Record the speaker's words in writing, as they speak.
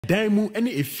Daimu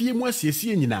any efie mu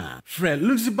asiesie nyina. Fre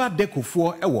Luxiba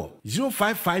Decofo ewo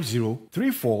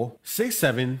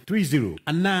 0550346730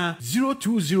 ana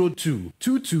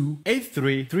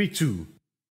 0202228332.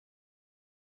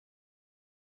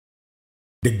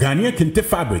 The Ghanaian Kente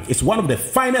fabric is one of the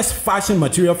finest fashion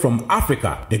material from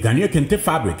Africa. The Ghanaian Kente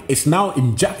fabric is now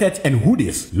in jackets and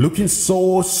hoodies, looking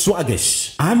so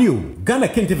swaggish. Anyo, Ghana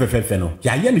Kente fefefeno.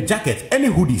 Ya yen jacket any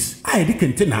hoodies. I di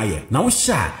Kente na ye. Now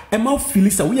sha, ema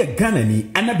filisa we Ghana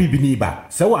ni ana bibini ba.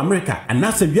 Sewa America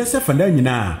anase biase fanda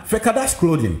nyina. Fekadas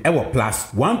clothing ewo plus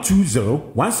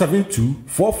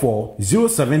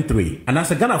 120-172-44073.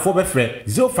 Anase Ghana for befre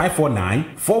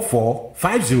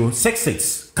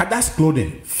 0549-445066. Kadas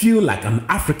clothing, feel like an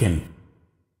African.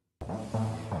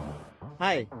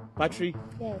 Hi, Patrick.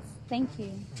 Yes, thank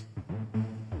you.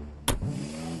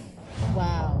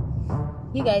 Wow,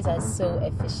 you guys are so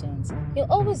efficient.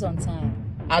 You're always on time.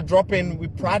 At Drop-In, we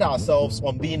pride ourselves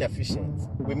on being efficient.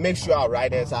 We make sure our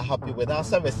riders are happy with our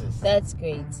services. That's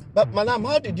great. But Madam,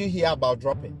 how did you hear about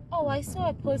Drop-In? Oh, I saw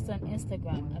a post on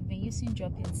Instagram. I've been using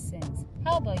Drop-In since.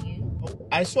 How about you?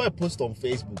 I saw a post on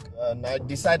Facebook and I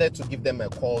decided to give them a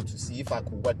call to see if I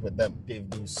could work with them. They've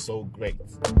been so great.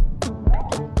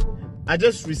 I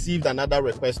just received another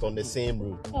request on the same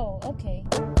route. Oh, okay.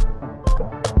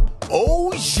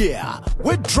 Oh yeah,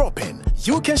 with Drop-In,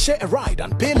 you can share a ride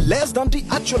and pay less than the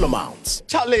actual amount.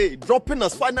 Charlie, Drop-In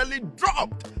has finally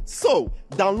dropped. So,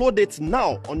 download it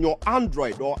now on your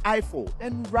Android or iPhone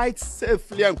and ride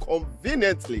safely and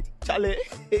conveniently. Charlie,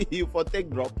 you for take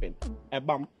Drop-In.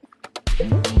 Bam.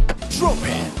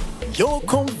 Drop-In, your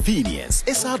convenience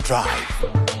is our drive.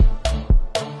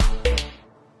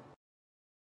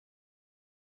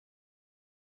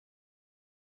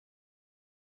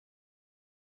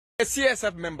 A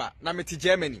CSF member, na me to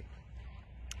Germany,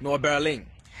 no Berlin.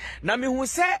 Na me who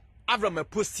say Avraham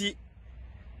posti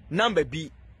number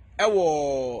B,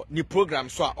 ewo ni program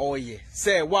so all year.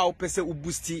 Say wow, pese u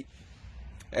boosti,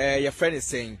 your friend is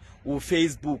saying, o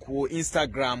Facebook, o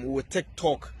Instagram, o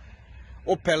TikTok,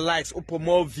 open likes, open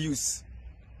more views.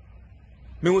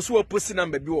 Me who so posti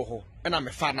number B wo ho, and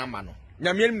me fan na mano.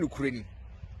 Nyamiem nukureni,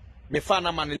 me fan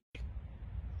na mano.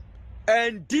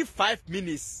 And D 5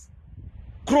 minutes.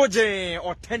 Kroje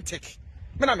authentic.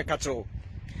 Mena me katro.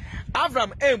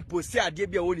 Avraham posti ade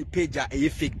bia woni page a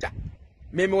fake da.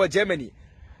 Me wa Germany.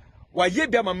 Wa ye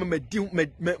bia ma me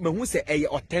hu se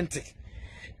authentic.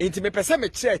 Enti me pese me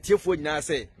kire atiefo nyina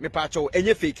se me pa cho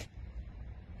enye fake.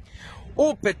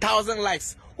 O per 1000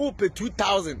 likes, o per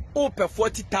 2000, o per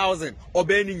 40,000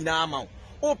 obe ni nyina ama.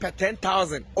 O per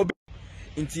 10,000 obe.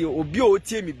 Enti obi o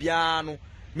tie me bia no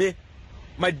me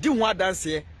ma di ho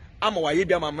adanse ama wa ye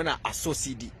bia ma na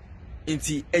associate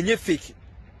inti enye fake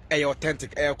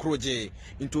authentic kroje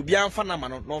into obi amfa na ma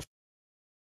no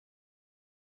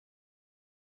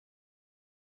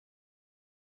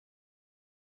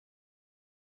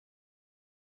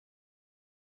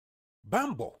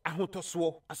Bambo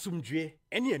ahotoso asumdwe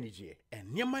ene anije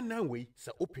enema nanwe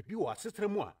sa opebi wo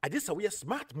asetremu a agesa we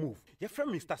smart move your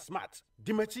friend Mr. Smart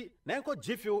Dimachi na enko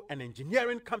Gfuel and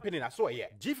engineering company na so ye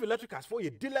Gfuel Electricals for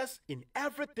your dealers in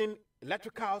everything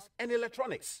electricals and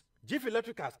electronics. Gfuel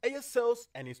Electricals sales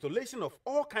and installation of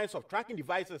all kinds of tracking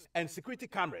devices and security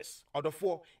cameras. Order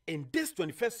for in this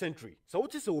 21st century. So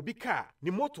what is a obi car ni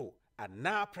moto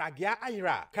na pragya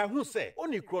ayra ka hu se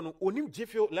oni krono onim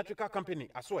Gfuel Electrical Company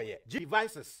asoye G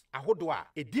devices ahodoa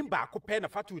edim ba akopɛ na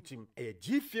fatutim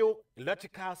Gfuel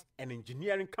Electricals and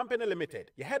Engineering Company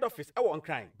Limited. Your head office e won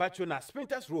Kran Bachona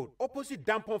Sprinters Road opposite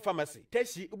Dampon Pharmacy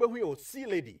Teshi ubehu ye C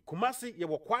Lady Kumasi ye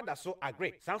wo kwada so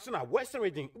agre Samson na Western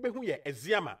Region ubehu ye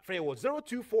Eziama free wo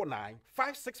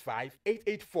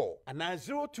 0249-565-884 and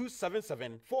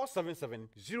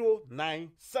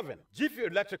 0277-477-097. Gfuel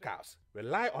Electricals,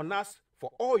 rely on us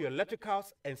for all your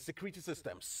electricals and security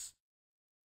systems.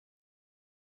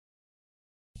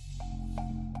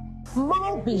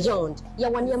 More beyond, ya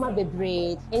wanyama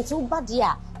bebree into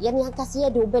badia ya ni akase ya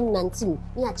de oben nantim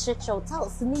ni a church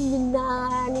tiles ni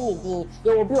na ni din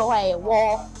ya obi o wa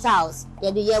wall tiles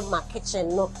ya de ya ma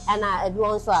kitchen no ana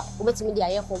edu so a obetimi de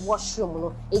aye for washroom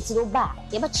no enti no ba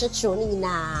ya ba church ni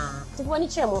na tifo ni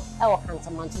chemo e wo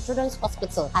Kantamanto Children's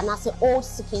Hospital ana se Old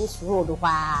Seekings Road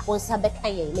wa won sa be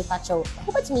kan ye me pa cho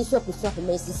obetimi so akusu of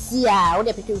mercy si a wo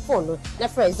de pick phone no na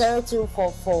for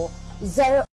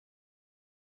 0244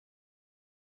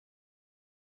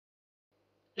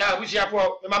 Ya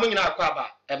busiafo me mamu nyina akwa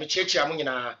ba me chiachia mu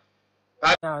nyina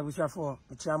ya busiafo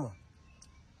me chiamo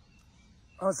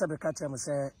on se be ka chiamo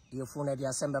se ye fu na dia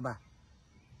asem ba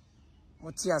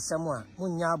mo ti asem a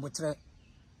munya abotre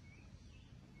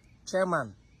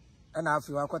chairman ana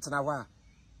afi wa kwetena wa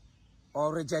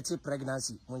or rejected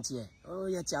pregnancy. Muntie. Oh,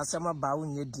 yet Yasama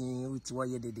Baun Yedin with what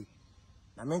you did.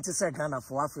 I mean to say Ghana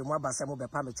for Afri Mabasamo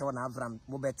Bepamicho and Avram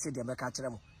Mubet the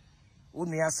Mecachrem.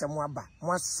 Unia Samuaba,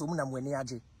 Mas Sumna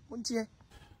Weniaji. Muntie.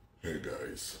 Hey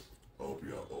guys, hope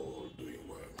you are all doing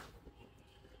well.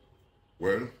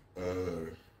 Well,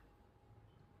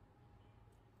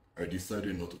 I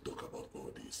decided not to talk about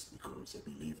all this because I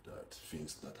believe that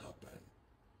things that happen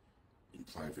in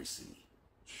privacy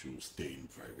should stay in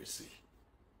privacy.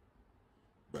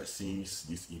 But since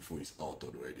this info is out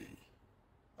already,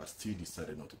 I still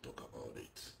decided not to talk about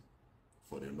it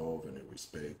for the love and the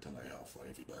respect I have for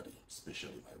everybody,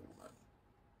 especially my woman.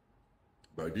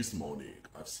 By this morning,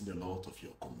 I've seen a lot of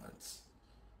your comments.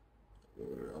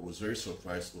 I was very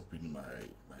surprised opening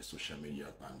my social media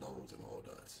handles and all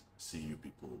that, seeing you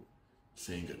people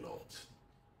saying a lot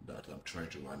that I'm trying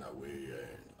to run away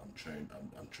and I'm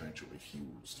trying to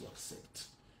refuse to accept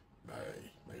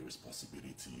my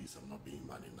responsibilities. I'm not being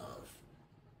man enough.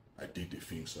 I did the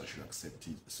things, so I should accept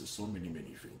it. So many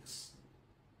things.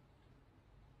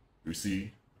 You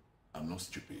see, I'm not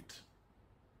stupid.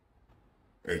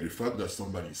 And the fact that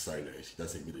somebody is silent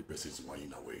doesn't mean the person is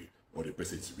running away or the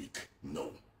person is weak.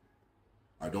 No.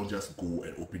 I don't just go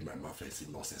and open my mouth and say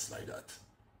nonsense like that.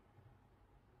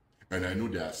 And I know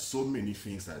there are so many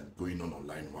things that are going on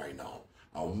online right now.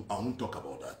 I won't talk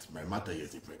about that. My matter here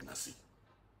is the pregnancy.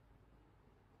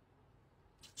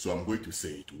 So I'm going to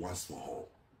say it once for all.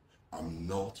 I'm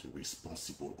not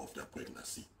responsible of that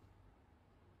pregnancy.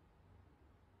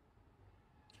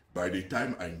 By the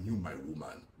time I knew my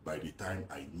woman,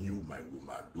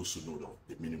 those who know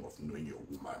the meaning of knowing your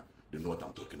woman, they know what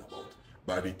I'm talking about.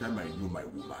 By the time I knew my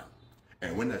woman,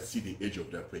 and when I see the age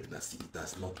of that pregnancy, it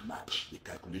does not match. The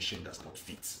calculation does not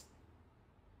fit.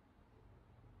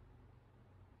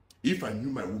 If I knew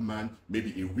my woman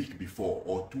maybe a week before,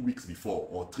 or 2 weeks before,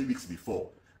 or 3 weeks before,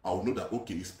 I would know that,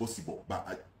 okay, it's possible.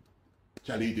 But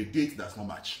actually, the date does not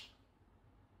match.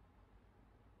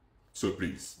 So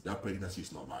please, that pregnancy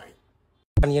is not mine.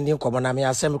 And you come on, I mean,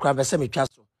 I send me crab, I send me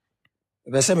chasso.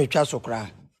 If I send me chasso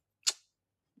cry.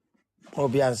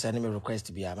 Obi answer me request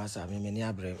to be a massa, me many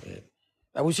abre.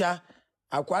 I wish I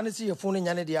can't see your phone in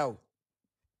Yanadia.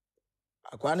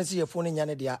 I can't see your phone in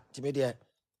Yanadia, Timedia.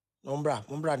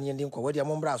 Mumbra, Indian Covedia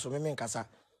Mumbra, so me casa.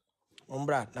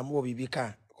 Mumbra, Namu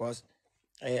Bibica, because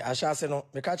I shall say no,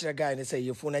 me catch a guy and say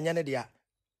your phone in Yanadia.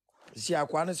 See, I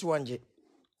can't see one jet.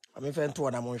 I'm in fan to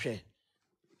an amonche.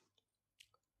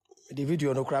 The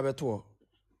video no crab at all.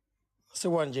 Say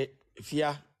one jet,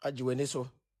 fear, adjueniso.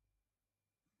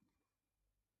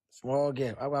 Small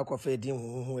girl, I walk off a dim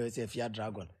who is a fear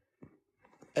dragon.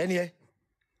 Any,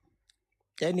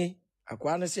 I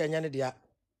can't see a Yanadia.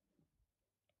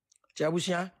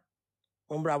 Chabusha,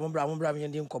 Mumbra,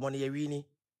 Indian common a winnie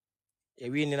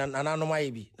and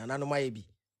Nanomaibi.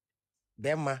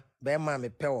 Bemma, me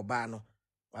pell bano.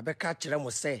 I be catch them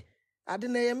will say, I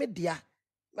didn't hear me, dear.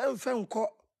 Man, phone call.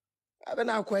 I been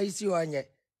out quite see on ye.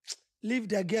 Leave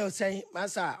the girl saying,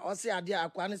 Massa, or say, I dear, I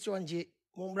can't see on J.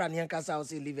 Mumbra, Yankasa, I'll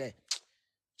say, leave it.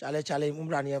 Charlie,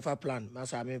 Mumbra, Yanfa plan.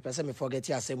 Massa, I mean, person me forget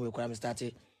your same way, crime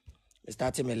starting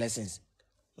my lessons.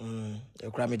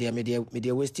 You cry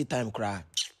media wasted time cry.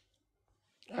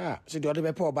 So the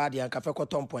other poor body and cafe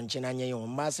cotton punching and you,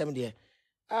 massam dear.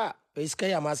 It's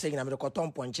Kaya Massing, I'm the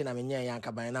cotton punching, I'm in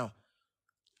Yanka by now.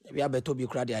 We are better be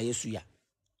crowded, I yes, ya.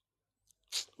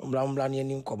 Brown,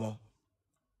 in common.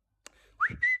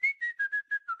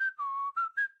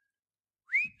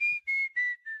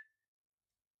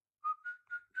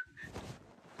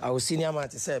 Our senior man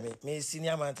to say me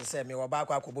senior man to say me, or back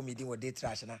I could meeting with day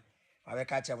trash now. I will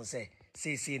catch him say,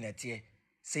 see in a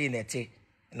tea,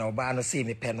 no bar see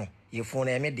me penno, your phone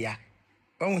a media.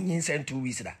 Only in send 2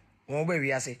 weeks that. Where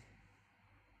we are say.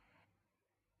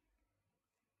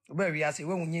 Where we are say,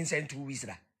 when we send 2 weeks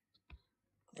that.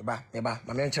 Eba,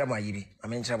 my mentor my yibi, my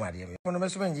mentor my dear. On the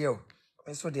best one, you.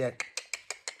 So dear.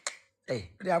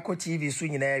 Hey, they are TV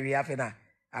swinging there. We have enough.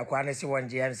 I can't see one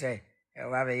GM say,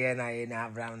 have a year and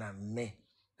Avraham and me.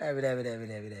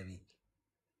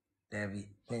 Debbie,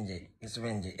 Minji, Miss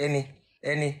Minji.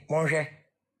 Any,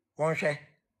 Monche,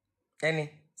 any,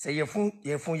 say your phone,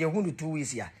 you 2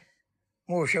 weeks here.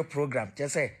 More show program,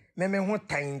 just say, Meme, what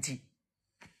tiny.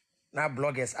 Now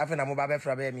bloggers, after a mobile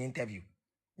for me interview.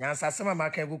 Nyansa sama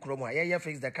maka go kromwa, ye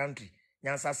fix the country.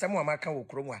 Nyansa sama maka wo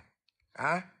kromwa.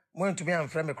 Ah, mo ntumi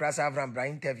amfrɛ me class Avraham bra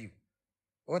interview.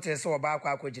 What is so about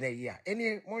kwa kwagina here?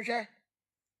 Any monhwe?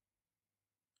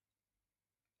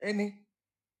 Any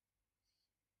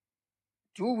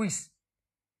 2 weeks.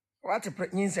 What a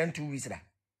pregnancy 2 weeks da.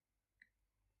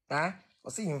 Ah,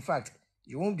 or see in fact,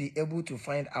 you won't be able to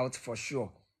find out for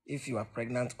sure if you are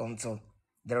pregnant until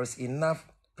there is enough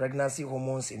pregnancy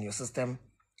hormones in your system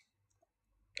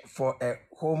for a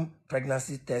home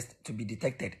pregnancy test to be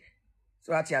detected.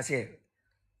 So what you say?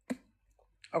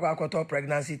 I got a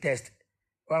pregnancy test.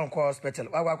 One call hospital.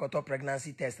 I got a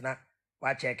pregnancy test na.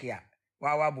 Wa check here.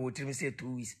 Wa bo trim say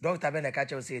 2 weeks. Doctor Ben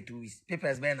catch say 2 weeks.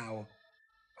 Papers ben now.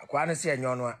 Akwa no say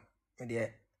nyono a. Me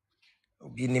de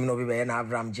obi nim no bi be na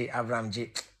Avraham J.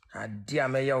 Adi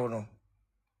ameye wo no.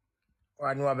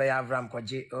 Wa no be Avraham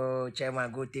koje. Oh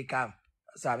chairman go take am.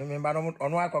 So me member no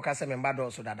ono akoka say member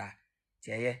do so dada.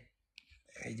 Tie ye.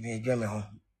 Me dwa me ho.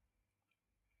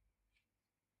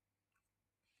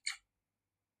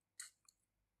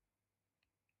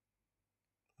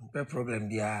 No problem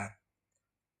dia.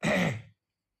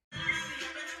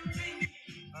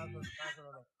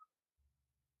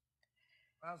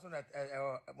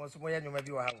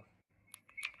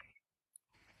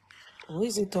 Who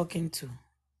is he talking to?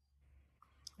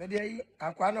 But I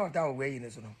can't know that way in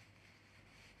this one.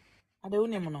 I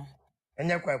don't even know. And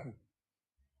you're quite.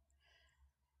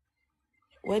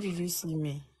 Where did you see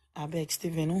me? I beg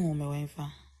Stephen, who me went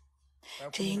for?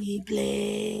 Jenny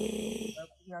play.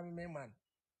 Man.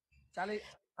 Charlie,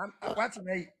 I'm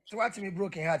watching me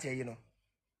broken heart here, you know.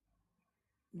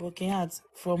 Broken heart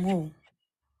from who?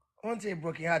 Won't say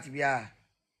broken heart, we are.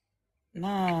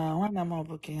 Nah, one am I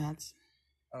broken heart.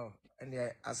 Oh, and yeah,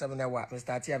 as I'm what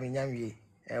Mr. Tia Minyami,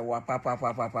 wa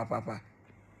papa.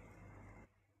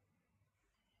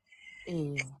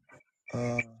 Eh.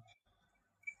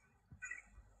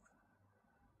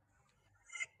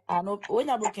 I know when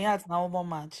you're broken heart now more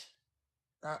match.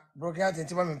 Broken heart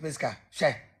into my pesca.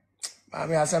 Share. I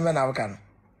mean, as I'm now can.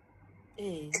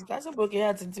 Eh, because of broken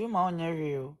heart into my own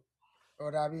area.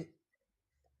 Or I be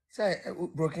say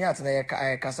broken heart na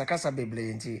kasa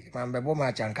beble nti man bebo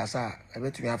match and kasa I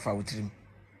bet me afa wutrim.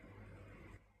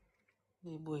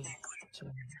 Hey boy.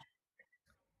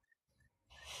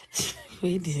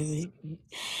 Wait.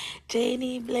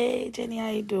 Jenny Blake, Jenny, how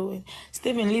you doing?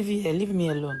 Stephen, leave me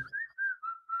alone.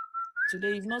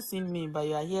 Today you've not seen me, but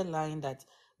you are here lying that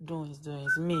doing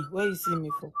is me. Where you see me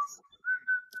for?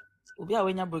 Obi a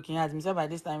when you're broken heart, me say by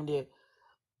this time there,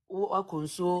 I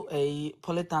console a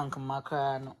polytank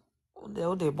macra no.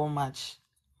 They bomb match.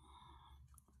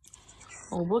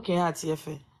 Oh, broken heart here.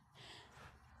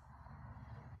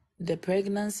 The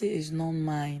pregnancy is not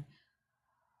mine.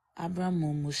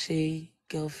 Abraham Moshe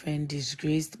girlfriend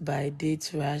disgraced by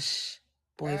date rash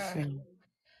boyfriend.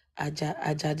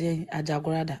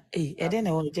 Ajagorada. Hey, Eden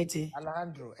e Rejecte.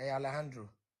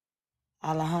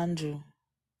 Alejandro.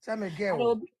 Say me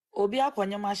girl. Obi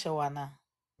akwanyema shewana.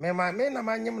 Me na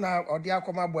manyem na odi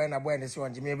akoma boy na boy ne se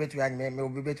onje me betu anyi me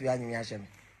obi betu anyi me ahye me.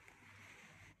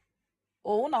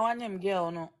 Oh, una wanyem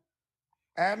girl no.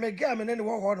 Me girl me ne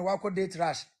wo ho no wako date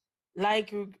rush.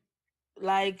 Like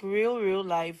real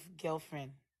life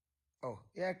girlfriend. Oh,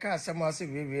 yeah, ka some say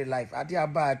real life. Ade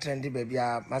aba trendy baby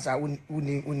a masa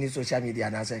uni social media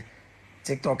na say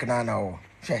TikTok na o.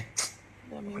 Hwe.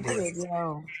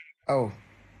 Oh.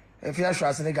 If you are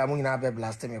sure say ga mu nyina be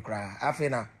blast me kra. Afi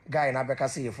na guy na be ka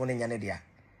say your phone nya ne dia.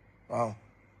 Oh.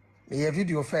 Me your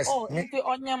video first. Oh, into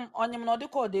onyem no de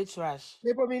call date trash.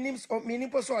 People minim so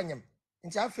onyem.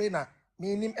 Nti afi na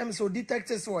minim so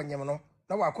detective so onyem no.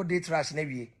 Na wako date trash na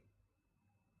wie.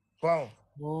 Wow.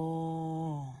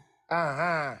 Oh.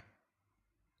 Aha.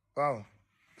 Wow.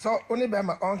 So only be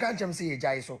ma on kan chem say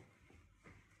jai so.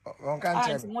 On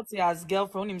kan chem. What as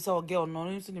girlfriend him say or girl no,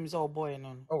 him say or boy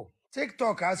no. Oh,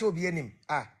 TikTok as obi anim.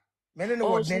 Me no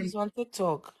Oh, what name. she's on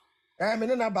TikTok. Me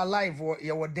no na ba live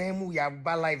ye wo dan mu ya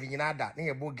ba live nyina da na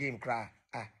ye bo game kra.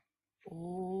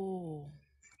 Oh.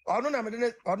 Ono na me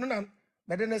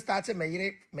de start me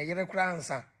yire kra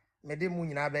nsa. Me de mu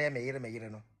nyina ba ye me yire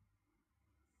no.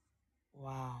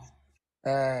 Wow.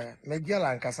 Me girl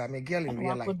ankasa, me girl in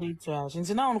real life. Wako date trash.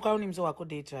 Nti na onu kwa him say wako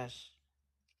date trash.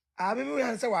 Me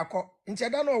han say wako. Nti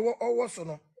da na owo so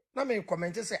no. Na me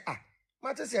comment say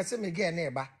mate say me girl na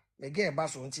eba. Me girl ba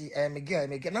so nti me girl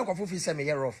na kwafo fi say me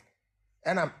ye rough.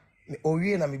 Ena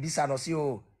owie na me bisa no say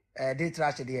o date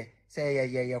trash de say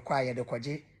ye kwa ye de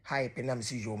kwaje hype na me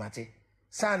si yo mate.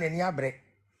 San ni abre.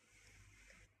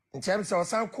 Nti say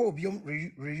osan ko obiom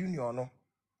reunion no.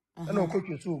 Na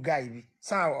okotwe so guy bi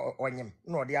san onyem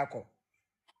na ode akọ.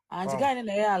 Anti guy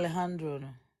na ye Alejandro no.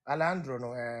 Alejandro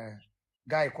no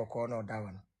guy kokọ no da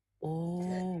one.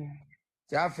 Oh.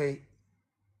 Ti afi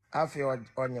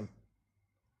onyem.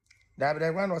 Da be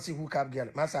one was hook up girl.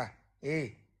 Masa,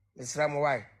 Mr. Mo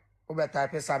why? Who be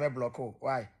type Same block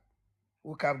why?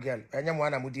 Hook up girl. Enyem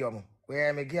wana mudi omo.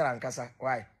 We me girl ankasa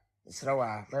why? Mr.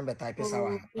 Wa member type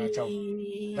sawa. Acho.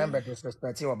 Member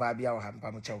disrespect wa babia wa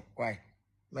hampa mo why?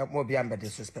 mo be am be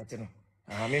disrespect no.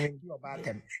 Me di oba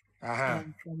atem.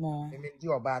 Me di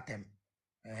oba atem.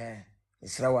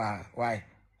 Isra why?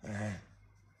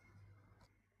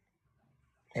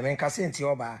 Me nkase nti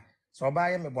oba. So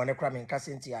oba ye me bone kra me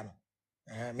nkase nti ano.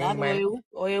 Me my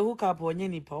oye hook up onye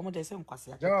nipa omo de se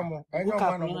nkwase akeka. Jomo, enyo Hook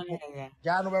up mano no mo. no.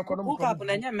 Ja no be ko no Hook up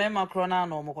na nya mema kro na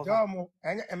no mo kofa. Jomo,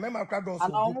 enye mema kra do so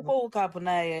Ana group. omo ko hook up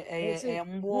na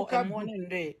mbo Hook up emo group. ne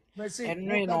ndwe. Messi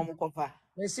Enwe no mo kofa.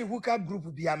 hook up group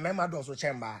bi a mema do so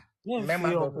chemba. Ne Mema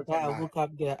free do of so that chemba. hook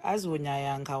up there as wonya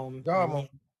ya nka Jomo, onye.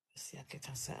 Si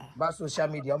akeka sa. ba social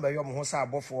media o be yo mo ho sa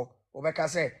abofo. O be ka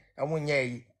say emo nya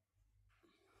yi.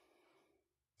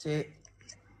 Ti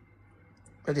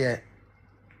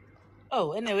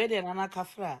Oh, anyway, then Nana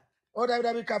Kafra. O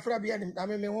David kafra bi anim na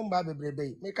me ho mba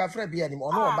bebrebe. Me kafra bi anim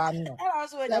ono Ah, oba no. and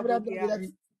also when you book ya.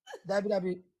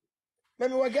 David. Me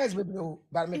wa girls bebrebe o,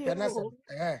 but me penase.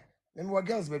 Me wa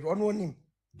girls bebrebe ono onim.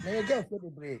 Me girls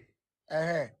bebrebe.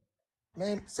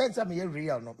 Me sense me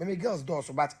real no. Me girls do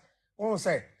so but won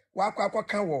say wa kwa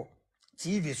kan wo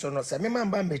TV so no say me man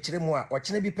ba me kire mu a o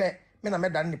kine bi pe me na me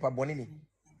dan nipa boni ni.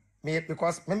 Me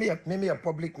because me a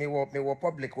public me wo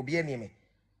public obi ani me.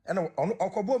 And on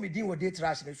okobo me din wo date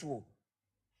trash ne so.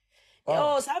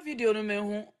 Oh, that video no me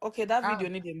hu. Okay, that video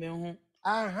ni de me hu.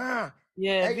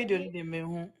 Yeah, video ni de me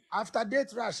hu. After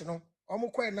date rush no,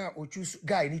 omo kwen na o choose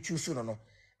guy ni choose no.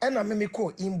 And na me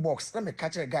call inbox, na me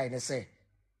catch a guy ne say,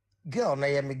 girl na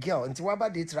ye me girl, nti waba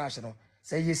date rush no.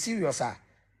 Say you serious ah.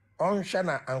 On hwe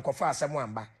na ankofa asem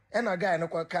amba. And na guy no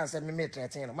kwa kan say me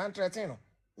 13 no. Man 13 no.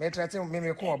 Me 13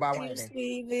 me ko oba wan den.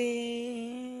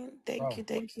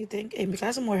 Thank you. Hey,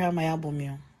 because more have my album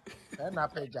yo. Na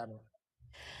page no.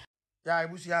 Ya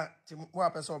ibusia ti mo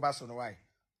apese oba so no why.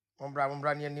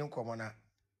 Mombra ne ni nkomo na.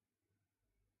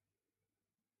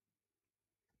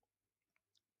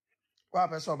 Wa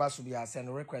apese oba so bia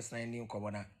send request na ni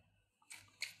nkomo na.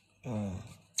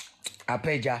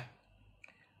 Apeja.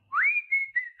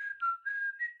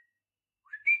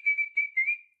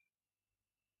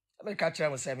 Me catch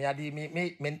am say me adi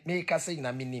me ka say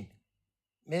na minim.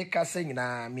 Me ka say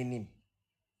na minim.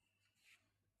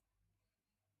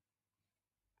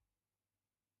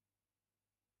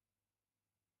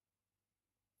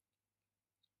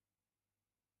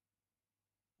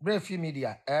 Brave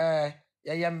media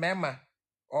ye mema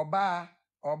oba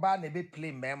na be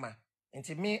play mema.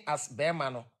 Nti me as bema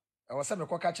no e wo say me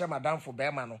ko catch madam for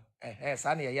bema no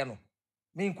sa na ye no.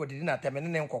 Me nkodidi na temene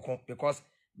ne nkokon because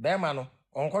bema no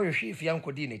onko hwehwe ifia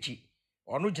nkodi na chi.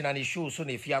 Ono gina ne show so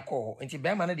na ifia call. Nti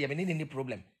bema no de me ni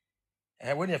problem.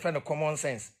 When you find a common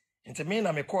sense. Nti me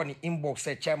na me call ni inbox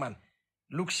say chairman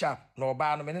look sharp na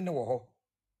oba no me ne wo ho.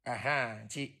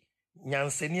 Nti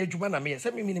nyanseni adwuma na me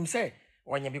say me minim say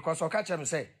onye because o catch am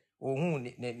say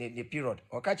ohun ne period.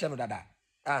 O catch am dada.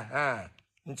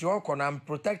 Nti o na I'm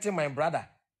protecting my brother.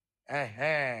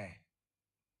 Why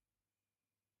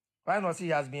not see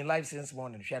he has been live since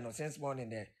morning? Share no since morning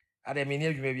there. At the mini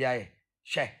you maybe I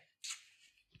share.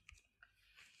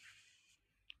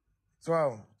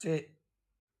 So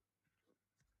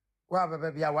well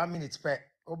baby 1 minute pe.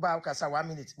 Oba ukasa 1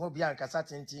 minute. Mo bia nkasa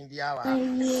tintin bia wa.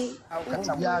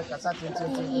 Ukasa bia nkasa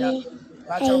tintin bia.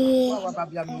 Pacho wa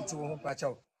babia mute wo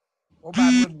pacho. Oba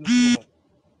no mute wo.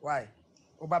 Why?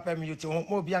 Oba pe mute wo.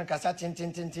 Mo bia nkasa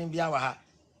tintin bia wa ha.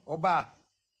 Oba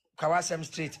Kawasem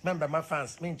Street member my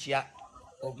fans minchia.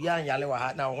 Obi anyale wa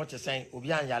ha na wo te sen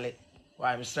obi anyale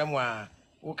wa msrem wa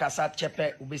wo kasa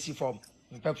chepe ubesi form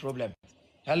mpe problem.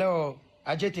 Hello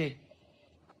Ajete.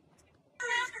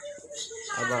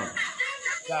 Abraham.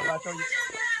 Yeah,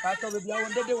 Pastor baby I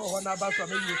wonder they were na ba so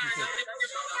me you to say.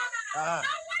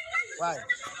 Why?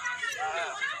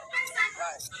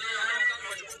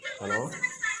 Hello?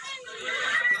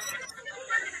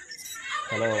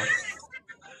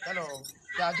 Hello.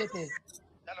 Yeah, Ajete.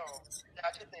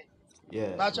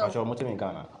 Yeah, Pacho. Bacho Motim in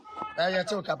Ghana. Yeah,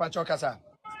 tell Pacho kasa.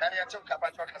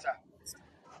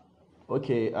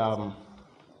 Okay,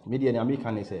 media in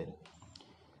American is said.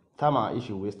 Tama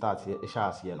issue we start here,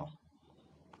 Shas here no.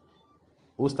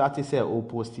 We started say o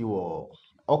post or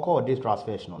call this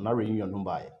transfer no, na reunion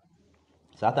number.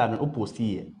 Satan o post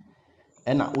here.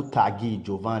 And o tagi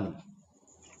Giovanni.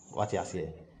 What you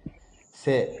say?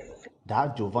 Say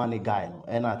that Giovanni guy no,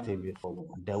 and I tell you for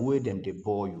the way them they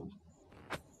bore you.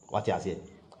 What you say?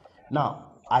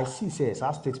 Now I see says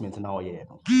our statement now here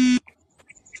no.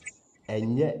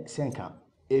 And yet senka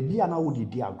ebi ana wo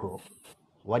didi agro.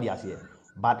 What you say?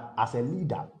 But as a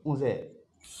leader, say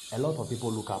a lot of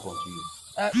people look up onto you.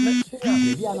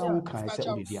 Maybe ana wo kan say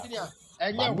wo didi agro.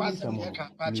 But me say mo me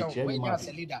Pacho, tell when me you ma as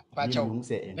a be. leader, Me Pacho. no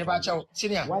say Me Pacho,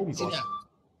 Why? Because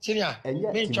Senior,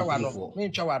 me chawano.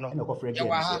 And a coffee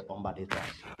on body trash.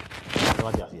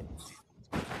 What you say?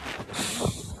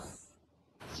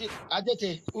 See,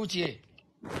 Ajete, Utie.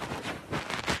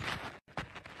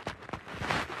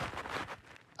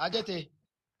 Ajete.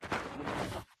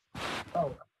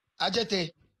 Oh,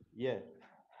 Ajete. Yeah.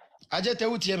 Ajete,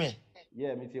 Utie me.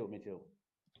 Yeah, me too.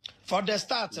 For the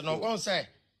start, no one say.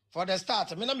 For the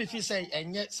start, me na me feel say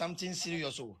and yet something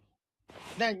serious. Oh,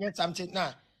 then yet something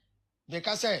now.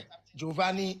 Because say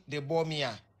Giovanni they bore me.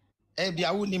 Be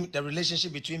I wouldn't the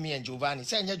relationship between me and Giovanni.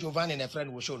 Say yeah, Giovanni and a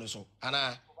friend will show no so.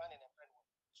 Anna.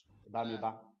 Mommy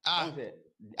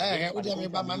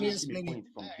explaining.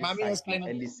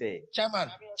 And say,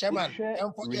 Chairman,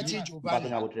 don't forget Giovanni.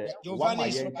 Giovanni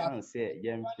is not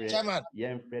Chairman.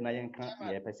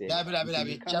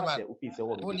 Chairman,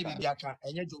 only Bibiaka,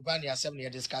 and Giovanni assembly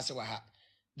discuss with her.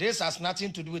 This has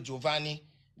nothing to do with Giovanni.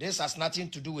 This has nothing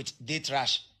to do with date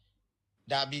rush.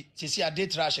 That be see a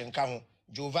date rush and count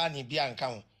Giovanni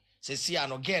Bianca. See, I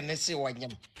no again, let's say what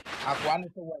yam. I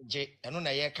want to one J and on a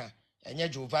yeka. And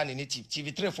yet Giovanni native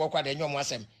TV3 for quite a young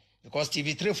wasem because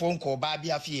TV3 phone call Baby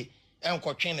Afie and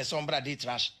co train a sombra de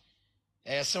trash.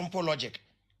 A simple logic.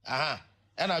 Aha.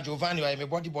 And a Giovanni, I am a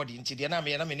body into the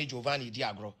enemy and I mean Giovanni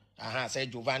Diagro. Aha,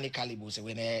 said Giovanni Calibus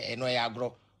when a no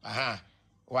agro. Aha.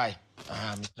 Why?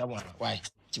 Aha, Mr. One. Why?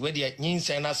 To where the yin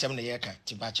send us 7 year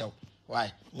to batch out.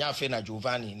 Why? Nyafena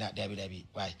Giovanni, not Debbie.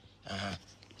 Why? Aha.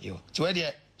 You. To where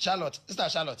the Charlotte, Mr.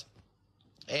 Charlotte.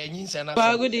 A yin send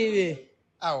us. Good evening.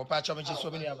 Ah, patch of so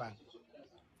many about.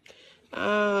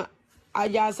 I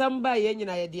just somebody yen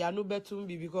na yedi anu betum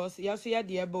bi because yaso ya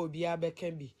de eba obi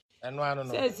abeka bi. Eno anu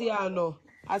no. Says ya no.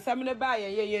 Asam ne ba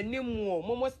ye nimu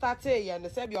mo start ye ne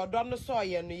se bi odo no so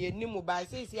ye no ye nimu ba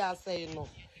says ya say no.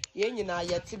 Ye nyina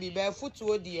yeti bi ba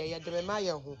futuo di ye de me ma ye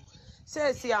ho.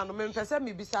 Says ya no me pese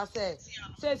me bisa say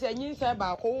says ya nyin say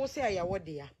ba ko wo say ya wo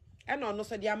de ya. And no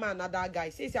so dia man another guy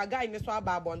says a guy ne so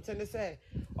aba abonte say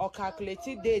or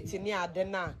calculate date ni ade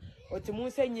na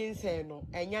otimu say nyinsen no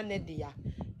enya ne dia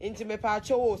nti me pa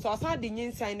cho so san de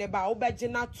nyinsen ne ba wo beje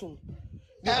na tum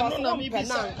because no me bi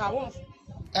na nka wo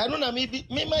eno na me bi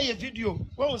me ma ye video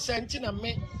wo say nti na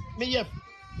me ye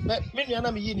me nua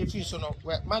na me yi ne fi so no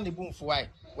we man de bumfu why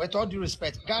with all due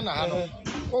respect Ghana ha no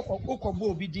okọ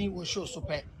obi din wo show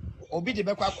super obi de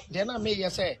bekwa de na me ye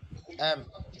say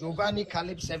Giovanni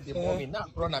Caleb said the boy na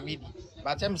bro na me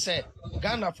but em say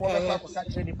Ghana for bekwa ka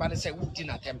trade pa say wo di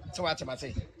na tem so what am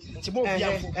say nti mo bi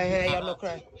amfo ya no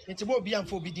cry nti mo bi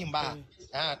amfo bi din ba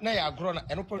na ya agro na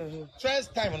eno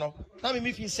first time no na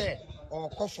me fi say or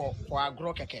call for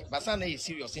agro keke but na e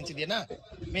serious nti de na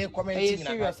me comment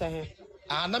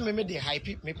na na me dey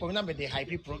hype me na me dey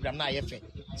hype program na yefe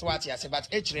so what you say but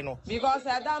echire no because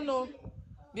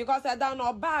I don't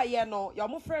know buy ye no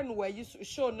your friend where you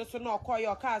show no so no call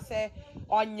your car say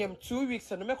onyem 2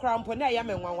 weeks no me krampo na ya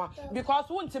menwanwa because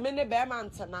won't me ne be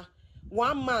month na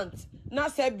 1 month na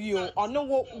say bio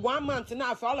ono 1 month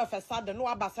na for all of a sudden no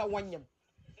abasa wonyem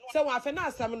so wa fe na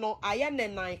asem no aye ne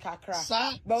nan kakra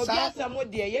but obi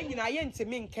asem de ye nyina ye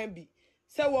ntimi nkan bi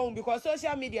say won because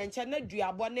social media nche na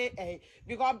duabo ne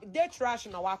because they trash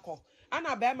na wako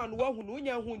ana be man wo hu no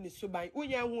unya hu ni suban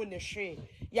unya hu ni hwe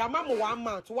ya ma mo 1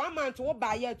 month wo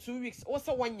ba ye 2 weeks wo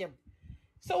se wonyem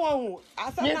so wo hu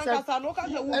asa na kasa no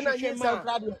kasa wo hwe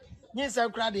ma nyin se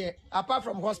kra de apart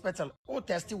from hospital wo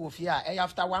test wo fi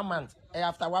after 1 month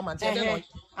after 1 month e dey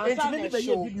no me be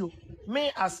ye video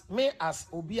me as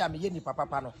obi am ye ni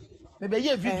papa no me be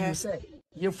ye video say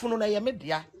ye funu na ye me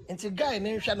dia nti guy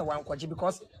ne hwe na wankwaje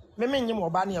because me nyim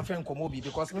oba na ye friend komo bi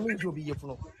because me njo bi ye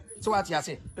funu so what you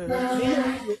say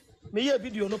me ye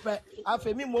video no pe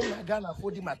afa me mom na Ghana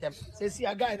for di matem say see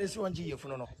a guy na si wonje ye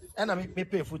funu no e na me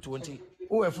pay futu nti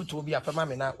wo e futu obi afa ma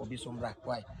me na obi so mbra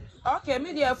why okay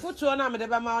me dey futu na me dey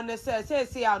ba ma on say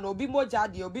ya no obi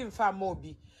moja de obi mfa ma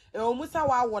obi omusa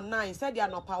wa wo 9 said ya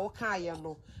no pa wo kan ye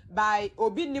no by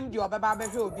obi nim de obeba be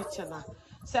hwe obi chena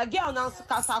say girl na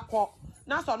kasa ko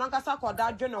na so no kasa ko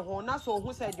da dwe no ho na so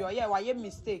hu said yo ye wa ye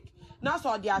mistake na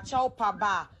so de a chew pa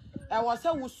ba e was say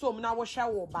wusom na wo hwe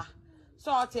wo ba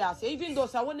so otias even though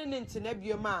say woni ntina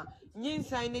bioma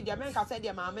nyinsan ne de men ka say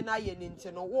de ma me na ye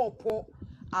ntino wo po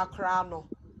akra no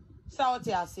so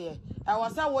otias e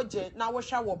was say wo je na wo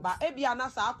hwe wo ba e bia na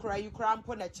sa akra yi kra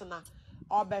mpo na chena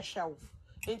obehwe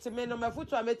intime no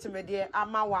mafutu ametime de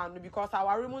ama wanu because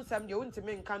our room nsem de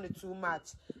untime nka no too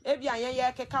much e bia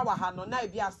ye keka wa ha no na e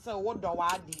bia se wo do wa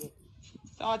ade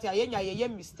so otia ye nya ye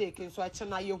mistake nso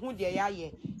achena ye hu de ya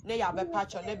ye na ya be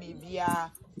patch na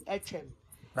bibia etwem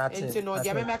enti no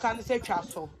de me meka no se twa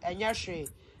so enye hwe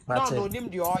no nim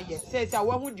de oye say say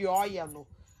wa hu de oye no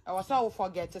e was all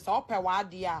forget say ope wa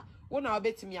ade a wo na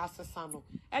obetimi asesa no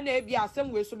e na ebi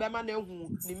asem we so be ma na hu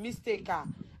ni mistake a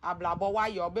ablabo wa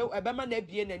ye ebe ma na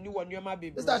bie na ni wo nneoma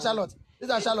bebre Mr.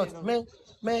 Charlotte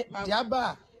me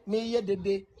diaba me ye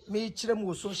dede me chirem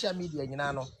wo social media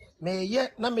nyina no me ye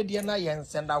na media na ye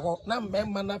nsenda ho na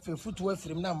memma na fefutu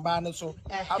afirim na mba ne so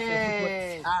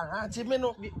afefutu ti me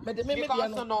no me de media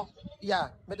no ya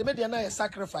me de media na ye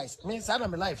sacrifice me sa na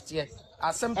me life tie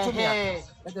asem to me a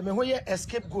me de me ho ye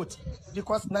escape goat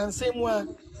because na nsem a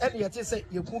ene ye te say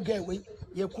ye ku ga we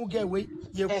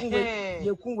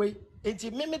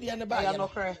enti me media ne ba ye no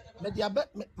media be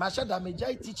mashada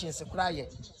media teaching se kra ye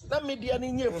na media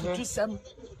ne nye futu sem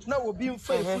na obi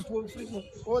mfa futu ofri mu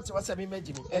o te wasa me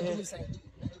magimi magimi say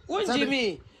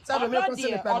unjimi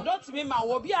odotimi ma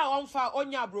obi a onfa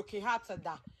onya broken heart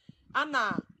da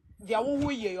ana dia wo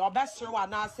hu ye obesere wa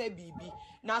na asa bibi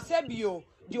na asa bio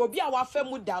di obi a wafa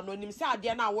mu da no nim se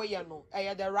ade na wo ye no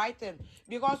the right thing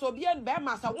because obi en be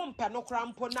ma sa wo mpe no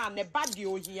krampo na ne ba de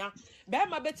ohia be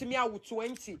ma betimi awo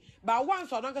 20 ba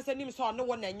once on ka se nim se ono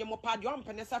wo na nyem pa de on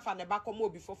pene sefa ne ba komo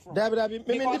obi foforo dabi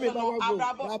me ndi me ba go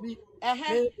dabi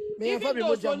even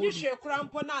though so ni hwe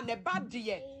krampo na ne ba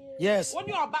de yes when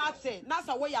you are bad say na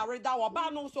sa wo ya reda wo ba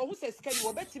no so hu se skani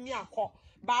wo betimi akọ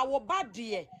ba wo ba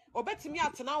de obetimi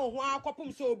atena wo ho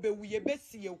akopum se obewuye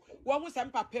besie wo hu se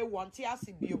mpapa wo nte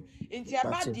ase bio nti e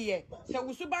ba de se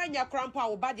wusu ba nya krampa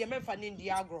wo ba de memfa ne ndi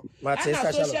agro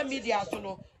na social media so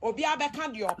no obi abeka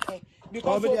de ope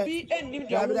because obi enim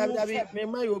de wo me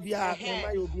mai obi a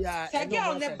se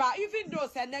girl ne ba even though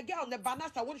se ne girl ne ba na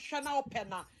sa wo hwe na ope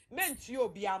na menti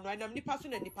obi ano enam nipa so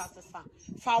na nipa sesa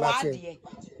fa wa de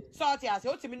so ati ase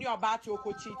otimi ni oba ati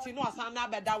okochi ti no asan na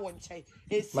beda wo nche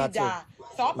esida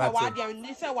so opa wa de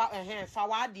ni se wa fa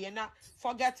wa de na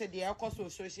forget the echo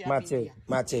social media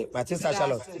Mate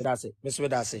Charlotte that's it miss we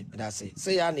that's it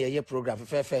say ya na ye program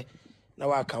fefe na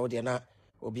wa ka wo de na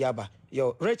obi aba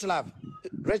yo rich love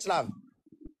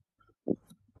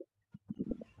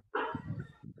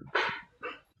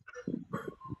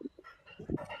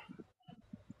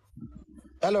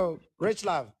hello rich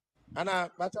love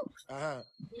ana bato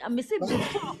I'm missing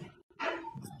before.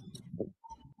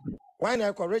 Why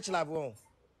na call rich love won?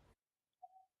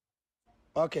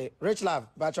 Okay, rich love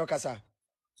bacho kasa.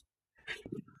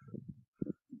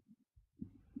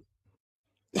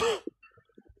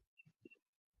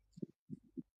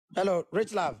 Hello,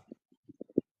 rich love.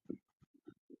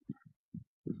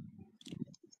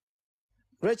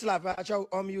 Rich love bacho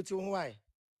on mute why?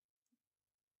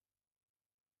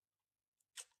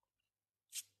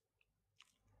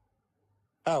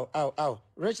 Oh.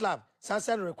 Rich love,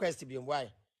 send request to be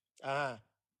why?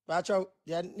 Bacho,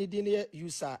 they need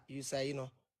user, you know.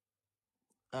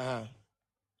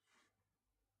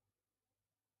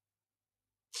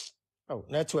 Oh,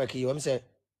 network you. I'm say,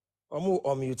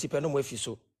 on mute, but no more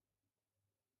so.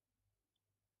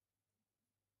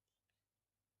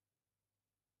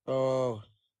 Oh.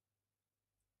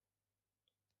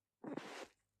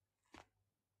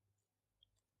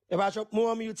 Bacho,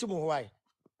 more mute mo why?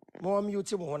 More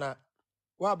mute mo na.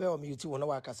 Wa be on mute na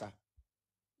wakasa.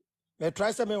 Me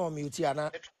try say me on mute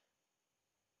ana.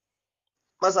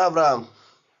 Mas Avraham.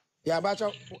 Yeah,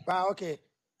 bacho. Okay.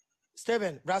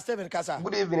 Steven Kasa.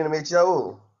 Good evening,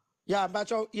 Mechiao. Yeah,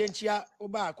 bacho yenchia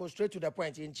oba go straight to the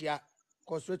point yenchia.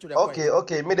 Go straight to the point.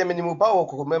 Okay. Me de minimu power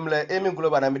ko memle emi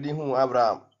global na me di hu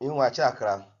Avraham. Ihu acha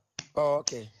akra. Oh,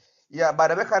 okay. Yeah,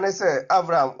 but the can say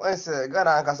Avraham when say Ghana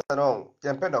ankasa no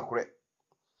jempe no kure.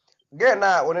 Ge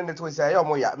na woni ne to say ya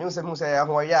omoya. Me say ya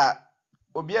ho ya.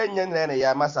 Obi anya ne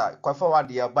ya masa kwa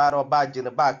forward ya baro badge in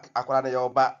the back akwara na ya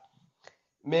oba.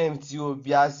 Me mti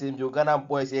obi ase bi Ghana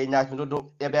boys ya nya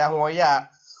dodo e be ho ya.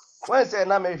 When say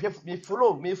na me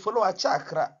follow a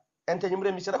chakra ente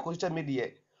nyimre mi shara ko social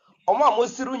media. Omo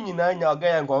amosiru nyina nya oga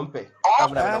ya ngompe.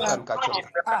 Avraham na kan kacho.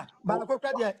 Ba ko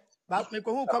kwa de ba me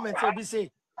ko hu comment obi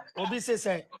say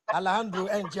Alejandro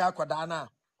enji akoda na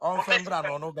on fembra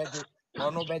no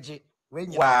beje we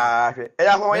nyina. Wa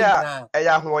eya ho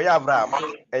ya Avraham.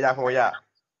 Eya ho ya.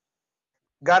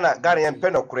 Ghana yen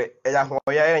peno kure eya ho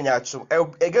ya enya achu.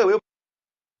 Ege we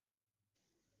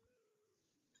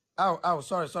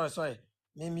Sorry.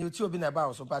 Me mute obi na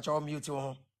ba so pa cha mute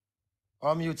ho.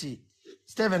 On mute.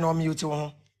 Steven on mute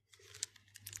ho.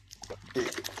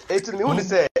 Eti mi uni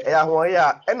say eya ho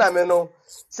ya e na me no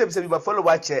se bi ma follow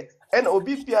wache e na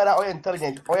obi biara o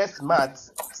intelligent o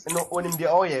smart no onim de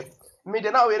o ye me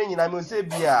de na o ye nyina me se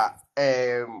bia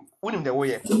unim de wo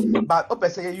ye but o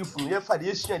pese ye youth ye fa de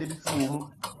ye sua de bi fi wo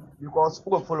mu because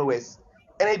who followers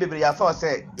any bebre ya fa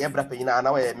say ye bra pe nyina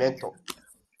na wo ye mentor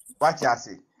wache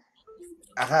ase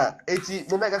eti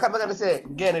me mega ka say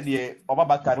gen de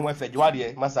obaba ka no fe jwa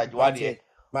de masa jwa de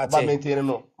Ba maintain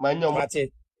no. Manyo.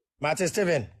 Mate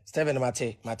Steven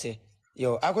Mate.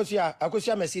 Yo,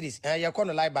 akosia Mercedes. You call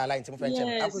no live by line to friend chem.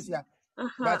 Yes. Akosia.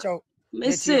 Aha. Bacho.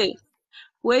 Me say,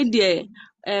 wait there.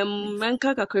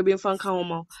 Menka kakra bi mfa nka ho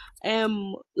ma.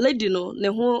 Lady no, ne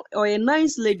ho or a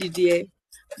nice lady there.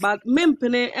 But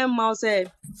mempene emma say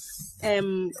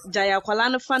jaya kwala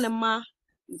no fa ne ma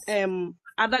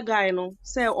other guy no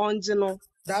say onje no.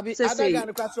 Dabi other Say guy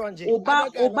no kwaso onje. oba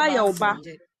Other guy no ba ya no oba.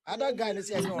 onje. Other guy no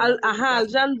say enyo no. Aha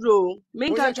Alejandro.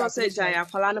 Menka Oje cho say calculation. jaya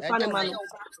kwala no fa ne ma no.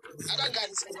 Other guy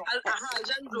no say Aha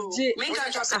Alejandro.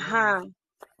 Menka cho say aha.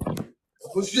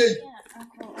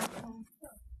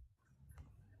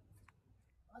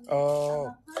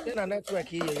 Oh, then a network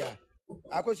here ya.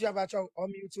 Akosia bacho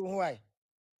on mute who I.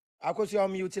 Akosia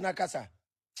on mute na kasa.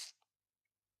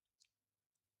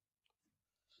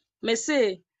 Me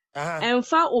say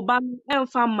emfa oba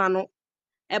emfa ma no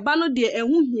eba no de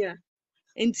ehu hia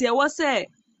nti e wo se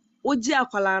oji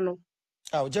akwala no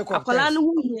Jacob akwala thanks. no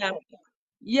hu hia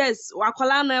yes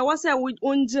akwala no e wo se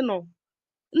onji no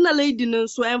na lady no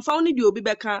so emfa no de obi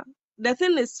beka the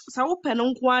thing is sa wo pe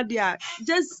no nko ade a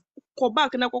just go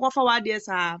back na kwakwafa wa ade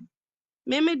sa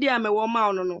me de a me wo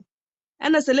ma no no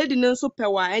ena se lady no so pe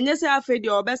wa enye se afa de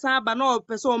obesa aba na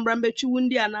opese ombra mbetwi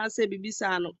wundi ana se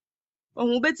bibisa no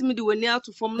ohun betimi de wani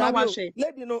ato fom na Dabio, wahwe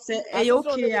lady no, se eye assistant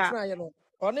okay on the a train, you know.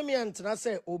 On me antena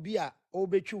say obi a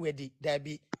obetwi wedi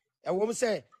dabi. A woman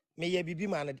say me ye bibi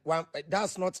man one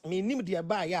that's not me nim de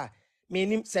ba ya. Me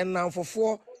nim send now for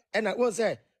four and I won't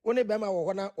say only bema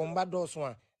wo na omba doso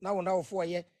a na wona wo four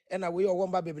ye and we o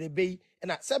womba bebrebe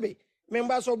and sabi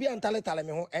members obi antale tale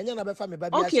me ho enya na befa me ba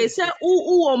bia okay se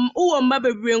uwo mba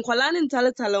bebre nkwala ne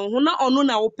ntaletale ho na ono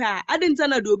na wo pe a adinta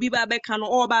na de obi ba beka no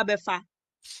o ba befa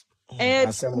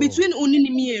between unini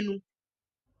mienu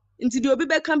nti de obi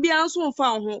beka bia nso mfa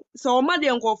ho se o ma de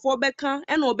nkofo beka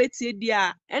e na obetie di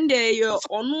a ende ye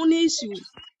ono na issue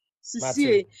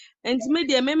sisie nti me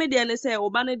de ne se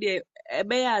oba ne de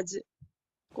ebe ya age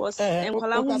cause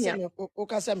nkwala ho hia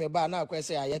ukase me ba na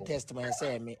akwese aye test man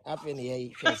say me afi ne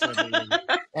ye hwe say be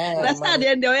that's how the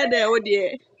end de o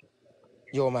de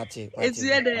yo mate it's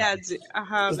ye de ya age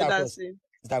aha be that's it.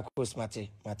 Is that course, Mate?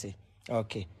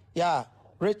 Okay. Yeah,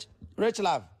 rich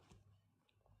love.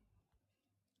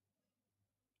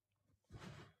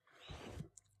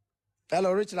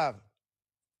 Hello, rich love.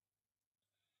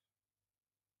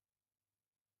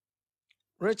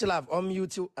 Rich love on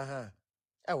YouTube.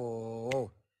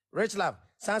 Oh, rich love.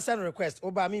 Send request.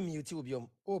 Oba me YouTube biom.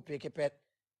 Oh, pick a pet.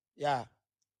 Yeah.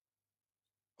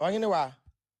 On you know.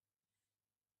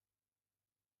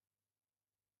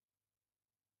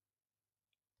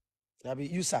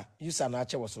 Nabi user na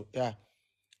che so. Yeah.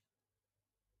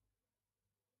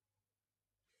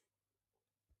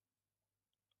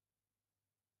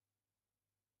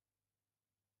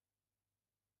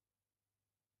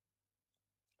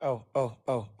 Oh,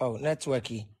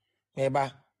 networky.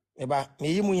 Meba.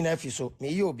 Me yi mu ina fi so. Me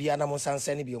yi obi ana mo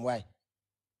send biom why.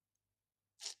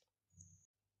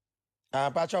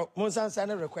 Pacho, mo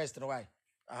send request no why.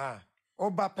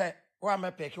 Oba pe wa me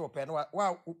peke ope no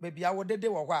wa baby awo dede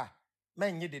wo hɔ a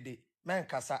men nye dede men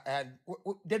kasa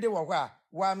dede wo hɔ a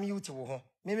wa mute wo ho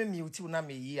me mute na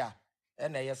me yi a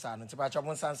na yes anu nti pacho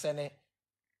mo sanse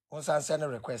ne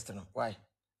request no why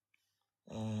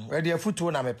ready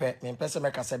afutuo na me pese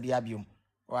me kasa bia biom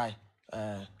why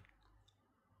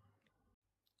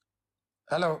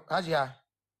hello Hajia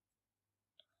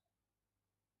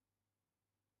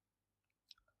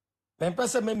me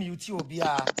pese me mute obi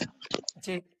a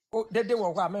nti dede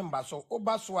wo hɔ a memba so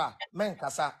oba so a men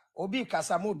kasa obi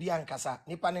kasa mo obi ankasa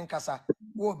nipa ne nkasa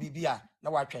wo bibia na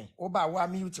watwen oba wa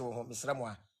mute wo ho misra mo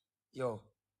a yo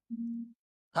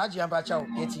Haji ambacha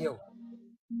yeti yo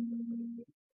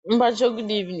Mbacho,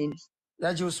 good evening.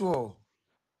 ya jusu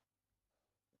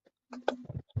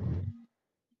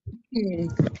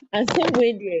I say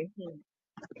wait there.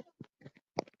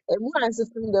 Everyone is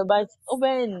from the but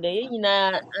open the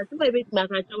na I think I bet my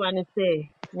catch one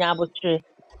say nyabutre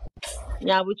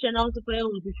na also for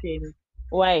you to shame.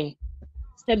 Why?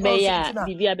 Say oh be ya sentina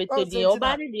bibi abetodi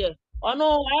oba ne de.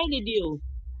 Ono why ne de o.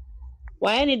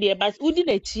 Why ne de but udi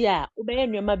na chi a obey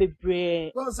nneoma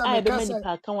bebre. oh say I me be kasa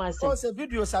manipa kan oh wasem. say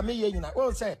video sa me ye nyina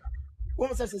oh say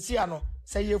sia no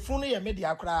say ye funu ye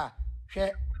media kra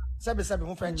hwe sebe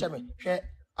ho fan cheme hwe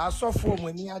asofo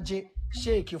omani age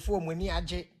shake fo omani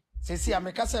age se sia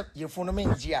me kasa ye funu me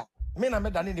nji a me na me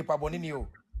dane nipa boni ni o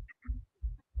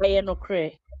Aye no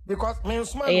kre. because me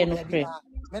smart Aye no no be kre. bia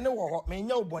me ne wo ho me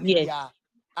nya oboni Yes. bia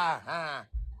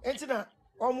entina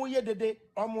omo ye dede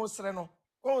omo sre no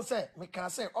o say me can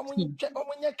say omo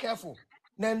nye careful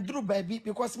na nduru baby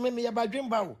because me ye badwen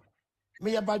ba o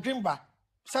Me ya badwemba.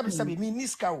 Sabi me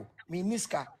niska o. Me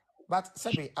niska. But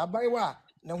sabi abaiwa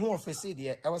ne ho ofese de.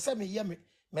 E was say me ye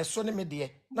me so ne me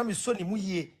de. Na me so ne mu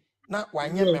yie. Na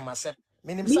wanye me Yes. masem.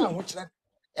 Me nim sa Ni ho kire.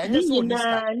 ni Enye so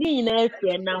niska. nyinaa ni nyinaa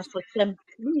fie namfosɛm.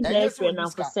 Ni nyinaa Enye so fie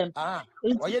niska. namfosɛm. Ah.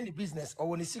 Nti Oye ni business o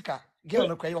woni sika. Girl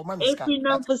no kwai o ma me sika. efi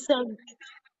But namfosɛm.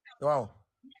 wow.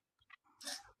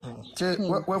 Che we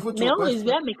Me futu always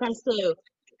be make say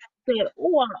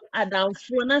who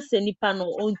adamfo na sɛ nipa no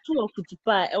ontu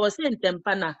okutupa e was say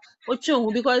ntempa na ochi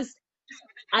ohu because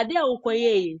ade a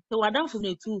wokɔyɛ yi sɛ wadamfo no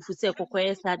etu fu sɛ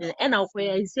kɔkɔyɛ saa de ɛna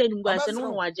wokɔyɛ sɛ nim gua sɛ no na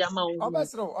Obesro. wagye ama wo hu.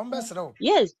 Obesro.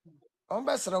 Yes.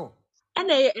 Obesro.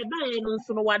 Ɛna ɛbaeɛ no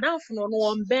nso no wadamfo no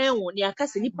wɔmbɛn wo ne aka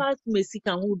sɛ nipa atuma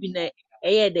sika ho bi na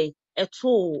ɛyɛ dɛ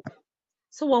ɛtoo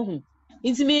sɛ wahu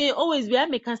nti me always be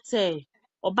ameka sɛ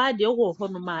ɔbaa deɛ ɔwɔ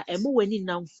hɔnom a ɛma w'ani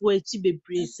namfo akyi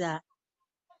bebree saa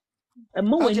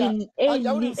ɛma Aja, w'ani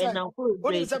aja ɛnni ɛnamfo unim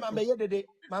bebree say kɛkɛ.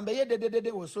 man be ye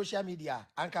dede with social media.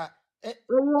 Anka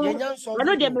Ɛwɔ yenyan solve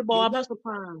ɛno deɛ you. mebɔ waba so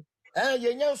paa.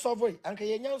 Yenyan solve anka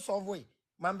yenyan solve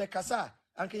man be kasa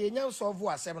anka yenyan solve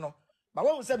asem no. But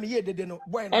when say me ye dede no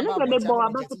boy na Ɛno ba deɛ bon mebɔ tia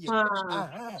waba reject so you. paa.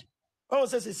 Aha. When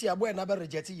say see a boy na be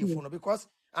reject you for no because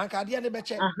anka ade ne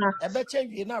beche Aha. e beche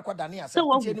wie na akwada ne Sɛ asem. Nti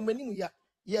wahu. enimani ya.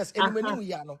 Yes, Aha. enimani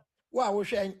ya no. Wa wo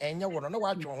hwe enye wo no na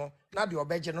wa twe ho na de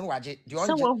obegye no wagye de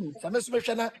Sɛ onje. wahu. Sa me so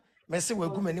hwe na me se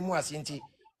wagu mani mu ase nti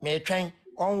me twɛn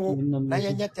ɔnwo na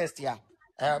yɛnyɛ test ya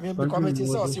me be committee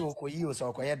sɛ ɔse okoyi o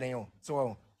sɛ ɔkɔyɛ den o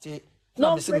so ti Na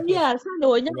na me se ne ɔnkɔyi pɛ a sɛ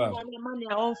ɔnya wɔn ma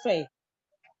nea ɔmfɛ.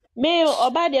 Me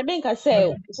ɔbaa deɛ menka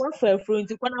sɛ wɔfa afuro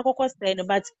nti kɔ na akɔkɔ sɛe no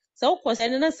but sɛ wokɔ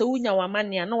sɛe no na sɛ wonya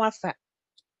w'amanne a na wafa.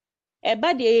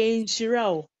 Ɛba deɛ ɛyɛ nhyira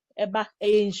o. Ɛba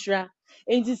ɛyɛ nhyira.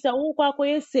 Enti sɛ wokɔ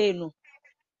akɔyɛ sei no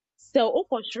sɛ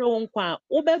wokɔhwere wo nkwa a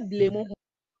wobɛble mu ho.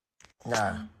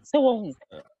 yeah Sɛ wahu.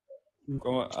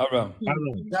 Come on, Abraham. ya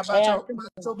Ɛyɛ bacho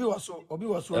asɛm. obi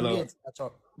was so Hello. late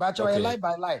bacho e Okay. lie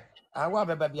by lie and wa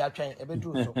beba bi atwen e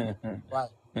beduru so why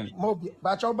mo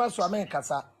bacho ba so amen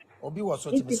kasa obi was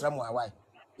so ti Nti misra mu why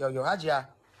yo hajia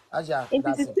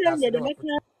nti sisi that's deɛ it deɛ no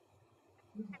mɛka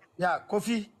yeah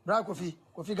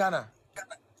kofi Ghana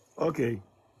Okay.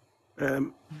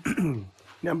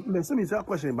 Now, me say me say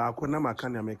question about na maka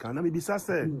na meka. Na me bisa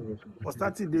say or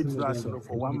started date rush no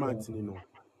for 1 month ni no.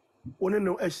 One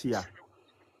no ehia.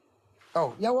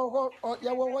 oh ya wo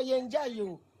yenja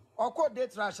you okọ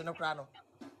date rush no kra no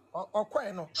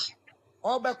okọ no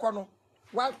obekọ no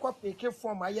wa kwa pick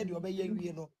form aye de obeye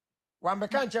wie no wa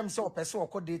meka nchem say opese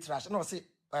okọ date rush no say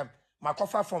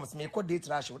makofa forms me okọ date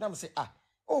rush na me say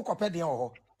o ko pede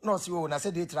ho no say o na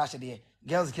say date rush de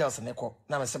girls ne ko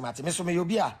na me say mate me so me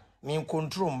yobi a me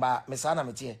control mba me sa na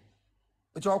me tie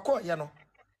but okọ ye no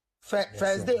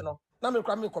first day no na me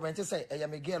kwa me comment say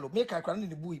me girl me ka kwa ne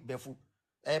bu befu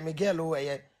Miguel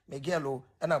Miguel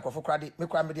and Uncle for credit, me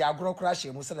cram the agro crash,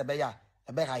 Musa Beya,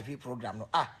 a big IP program. No,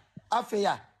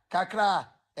 Afeya, Kakra,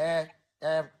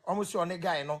 almost on a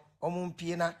guy, no, Omun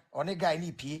Pina, on a guy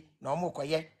ni P, no more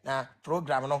quiet, na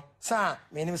program, no, sa,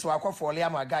 me name is Wako for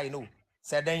Liama guy, no,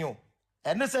 said Daniel.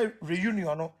 And this a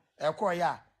reunion, no, a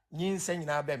choir, yin saying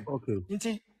na bem. Okay.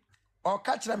 Inti, or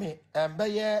catch me, and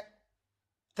be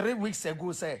 3 weeks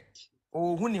ago, say,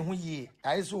 oh, who ye,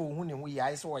 I saw who ye,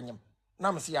 I saw him.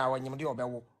 Na me see ya wanyem de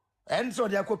obewo and so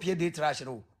they copy date trash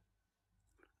no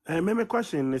Me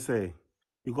question is say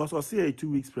because I see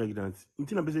 2 weeks pregnant.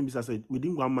 Until na person bisa say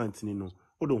within 1 month ni no.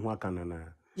 Odo ho aka na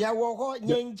na. ya wo ho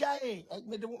nyenja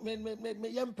me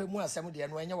yempemu asem de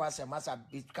no enya wasem asa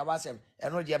ka wasem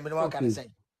eno de me no aka ne Okay.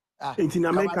 say Until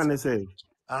na ka make wasem can say.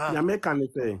 Na make can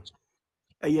say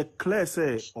e clear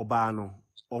say oba no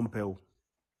ompel.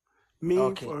 Me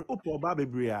okay for opa oba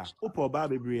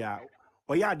bebre a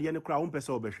oya ade ne kra wo mpese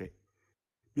obehwe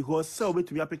because say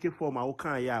obetumi apeke form a wo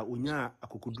kan ya onya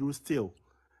akokoduru still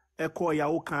e call ya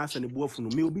wo kan ase ne boafu no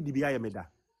me obi di bia ye meda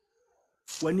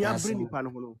wani abre nipa no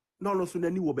ho no no so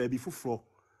nani wo ba bi foforo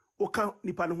wo kan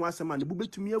nipa no ho asema ne bu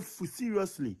betumi afu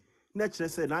seriously na kire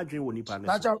say na adwen wo nipa ne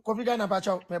so bacho kofi gana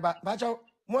bacho me ba bacho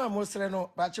mo amosre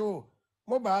no bacho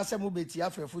mo ba asem beti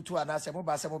afefutu ana asem mo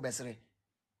ba asem besere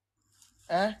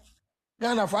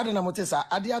Ghana for ade na motesa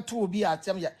ade ato obi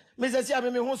atem ya mesesi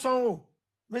ame me ho son o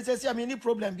mesesi ame ni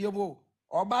problem bi obo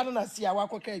oba no na si a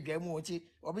wakoka adwa mu ochi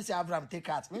obi si Avraham take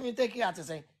out me take out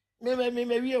say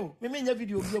me wie o me nya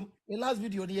video biom me last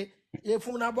video ne ye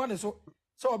fum na bo ne so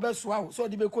obesoa o so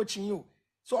de be coaching o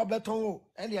so obeton o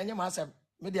ende anya ma asem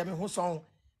me de me ho son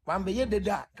wan be ye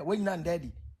deda ka wanyina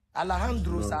ndadi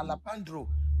Alejandro Salapandro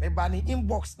me ba ni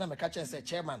inbox na me ka chen say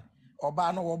chairman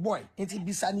oba no wo boy enti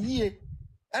bisa ni yie.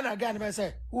 And again, I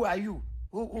say, who are you?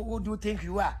 Who do you think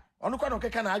you are? On the corner,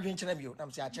 can I drink them? You,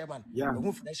 I'm saying, chairman, yeah the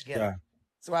move fresh girl. Yeah.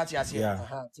 So what you say?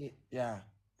 Yeah. Yeah.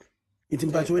 It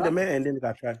impact with the man and then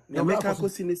got try. The make Go go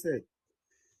see ni say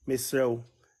Mesrel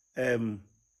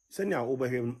senya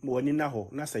obehwe woni na ho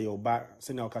na say your ba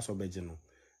senya okaso beje no.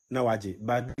 Na waje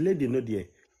but lady no there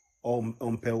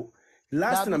ompel.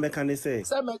 Last thing I make say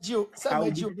Some me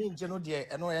no there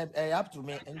and up to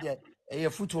me and there a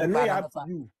foot on and pan up to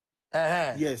you.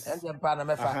 and Yes. then pan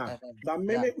But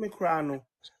me cry no.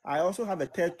 I also have a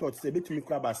third thought say bit me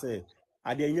cry ba say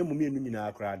ade enye mu me nu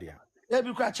nyina cry dia.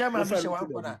 Ebi kwa chairman bi she wan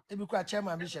kona. Ebi kwa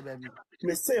chairman bi she baby.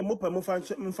 Me say mo pa mo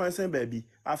fan sen baby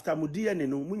after mo DNA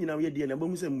no mu nyina ye DNA ba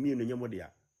mu say mu me no nyemo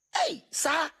dia. Hey,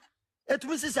 sir.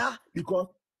 Etumi si sir. Because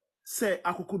say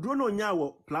akokodro no nya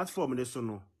wo platform de so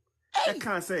no. I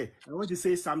can't say I want to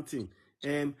say something.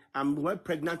 I'm well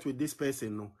pregnant with this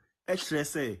person no. Extra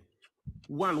say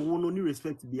one won only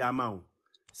respect the amount.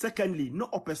 Secondly, no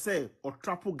opese or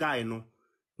trapo guy no.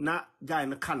 Na guy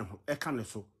no can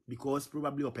so because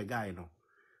probably up a guy no.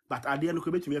 But at the end of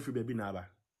the day, every baby naba.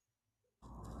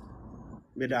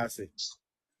 Me da say.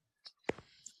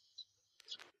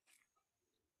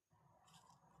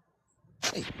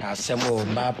 Hey, asemo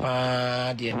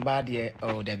mba de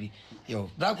oh Debbie. Yo,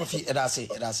 black coffee eda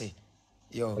say.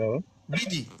 Yo.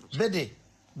 Bidi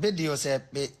o say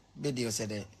bidi o say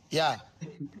de. Yeah.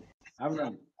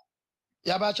 Abraham.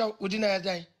 Ya ba cha udina ya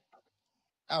dan.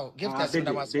 Oh, give us some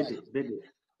damas.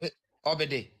 Bede.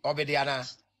 Obede ana.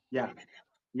 Yeah,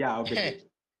 Bede.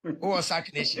 Oh,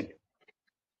 Sack Nation.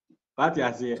 What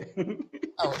you say?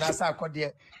 Oh, that's our code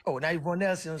there. Oh, now you want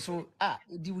else so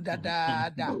do da.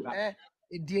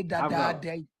 It did da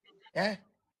day. Eh?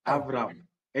 Abraham.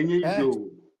 Enye izo.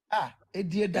 It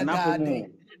did da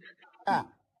day.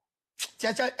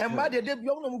 Chacha, emba de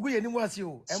biom no mugu yeni wasi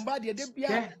o. Emba de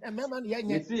bia emema ne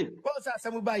yenye. Ko sa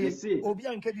asemu ba ye. Obi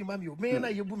anka di mami o. Me na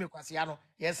yebu me kwase ano.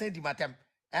 Ye sen di matem.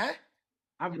 Eh?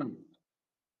 Abraham.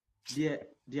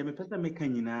 Die me pesa meka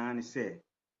nyina ne se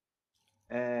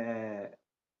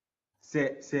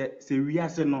se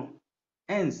wiase no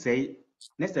ensei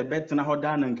ne se betena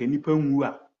hoda na nka nipa nwu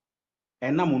a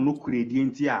enam no kuredi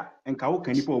enti a enka wo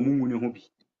ka nipa omunwu ne ho bi.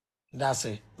 That's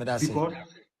it. Because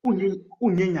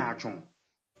unye nyaachon.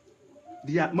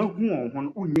 Dia mahu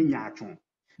on ho unye nyaachon.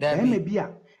 Be bi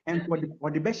a enko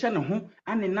de be hye ne ho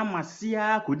ane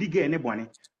namasia kodige ne bone.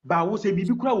 Ba wo se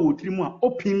bibi kura wo tirimu a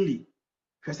openly.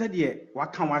 Hwese de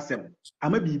waka wasem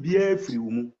ama bibia afiri wo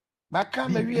mu. Baka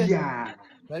mawie.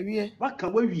 Waka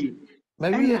wawie.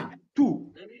 Ena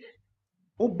tu.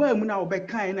 Oba mu na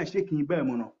obeka na shaking ba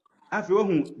mu no. Afi wo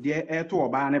hu de eto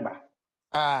oba ne ba.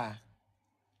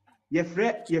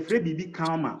 Yefre bibi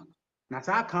kama na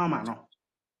saa kama no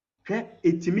hwe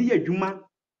etimi ya adwuma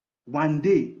 1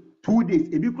 day 2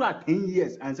 days ebi kura 10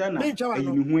 years ansa na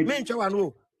ayini hu adi mentwa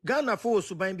no Ghana for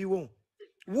suban bi won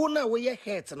wo na wo ye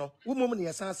het no wo mom ne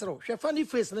yesan sero hwe funny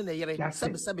face ne yere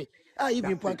sabe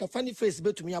even point funny face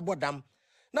betumi abodam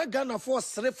na Ghana for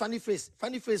sere funny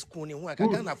face kun ne hu aka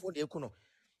Ghana for de ku no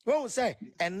won say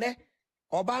enne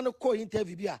oba no ko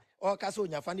interview bi a o ka so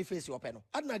nya funny face ope no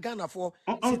adna Ghana for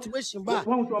situation ba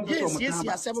yes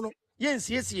asem no yes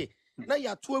na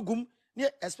ya to agum ne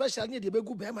especially ne de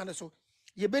begu be ma ne so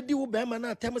ye bedi wo be ma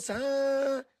na atem sa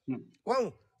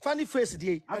wow funny face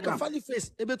dey aka funny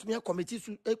face e betumi a committee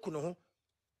su eku no ho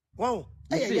wow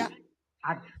ya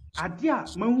adia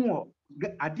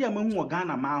mahu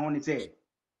Ghana ma ho ne se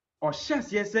o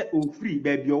hyase se o free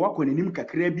ba bi o wakọ nenim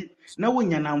kakra bi na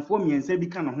wonya namfo miensa bi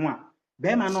ka no ho a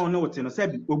be ma na o ne wote no se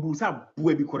bi obusa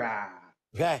bua bi kura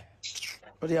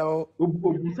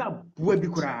obusa bua bi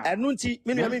kura enu nti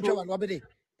me nua me ntwa no obede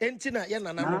enti na ye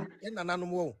nananom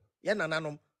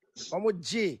omo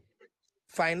G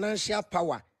financial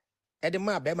power e de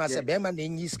ma be ma se be ma na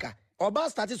enyi ska oba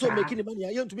start so making money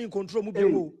ye ntumi control mu bi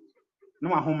wo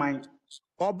no ahoman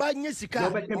oba nye sika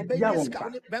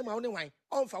be ma woni wan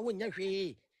onfa wo nya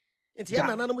hwe enti ye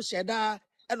nananom sheda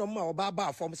e no ma oba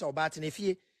ba form se oba tena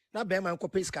fie na be ma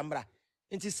nkope ska mbra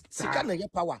enti sika na ye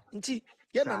power enti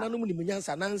ye nananom ni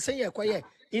munyansa na nsen ye kwaye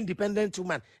independent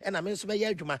woman e na me nso be ye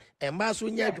adwuma e ma so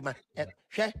nya adwuma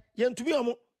hwe ye ntumi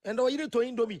omo and o yiri to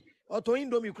indomie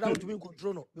kura ntumi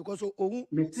control no because owu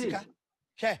sika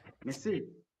hwe me say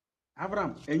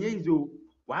Abraham enye izo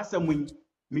wasamun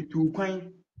mitu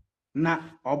kwan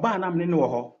na oba na me ne wo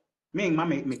ho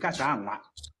me kasa anwa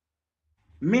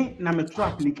me na me try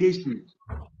application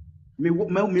me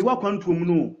wa kwantum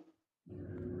no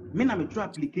me na me try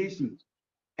application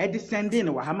e de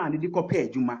sending wa ha ma ne de copy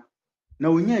adwuma na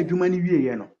onya adwuma ne wie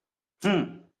ye no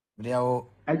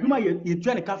adwuma ye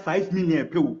twa ne ka 5 million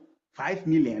pew 5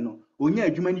 million no onya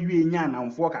adwuma ne wie nya na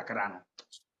mfo kakra no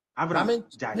Abraham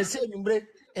me say nyumbre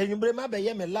enyumbre ma be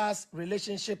ye me last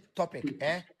relationship topic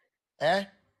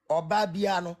oba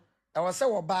bia no e wo se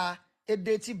oba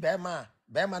edeti bema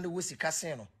bema no wo sika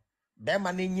sen no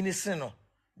bema na nyini sen no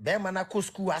bema na ko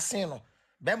school asen no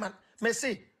bema me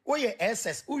say wo ye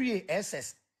ss wo ye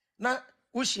ss na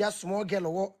wo shia small girl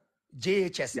wo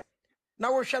JHS na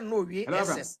wo hwe no wie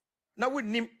ss na wo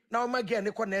nim na wo ma girl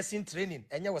ne ko nursing training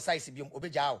enye wo size biom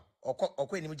obegya wo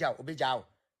okọ enim gya wo obegya wo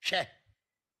hwe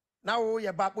na wo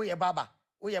ye baba wo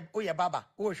ye baba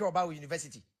wo hwe oba wo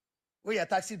university wo ye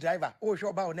taxi driver wo hwe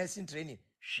oba wo nursing training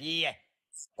hwe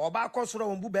oba akosoro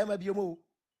wo mbu bema biom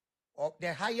o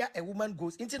the higher a woman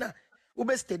goes intina wo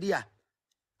be steady a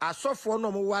asofo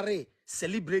no mo ware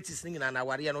celebrities ni na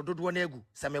ware no dodo na agu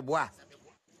semeboa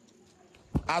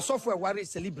asofo ware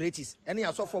celebrities any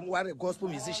asofo mo ware gospel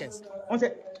musicians on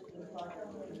say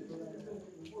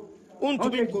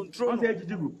untumi control on say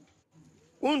jijigu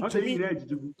untumi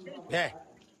eh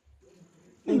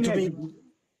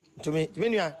untumi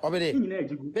menua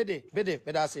obede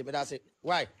bedase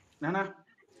why nana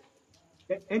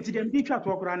enti dem bi twa to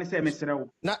okura ne se mesrew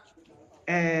na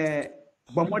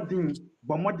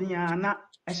bomodin na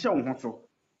ehye wo ho so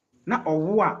na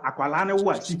owo a akwala ne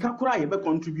wo a sika kura ye be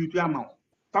contribute ama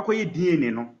fakoye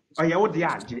DNA no oye wo de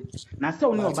age na se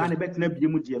wo ne oba ne betena bie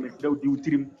mu de mesrew di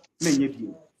utirim menye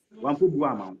bie wanfo bu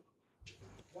ama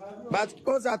but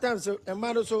because at times so a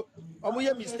man so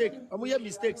omuye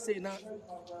mistake say na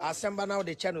assemble now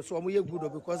the channel so omuye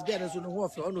good because get so no ho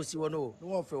fe ono si wono no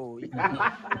ho fe o no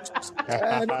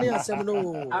ni asem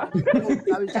no abi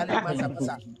chale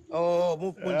masa oh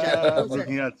mu punja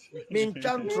min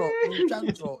chantro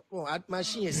oh at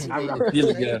machine is feel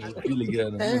again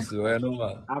so I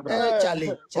know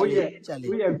chale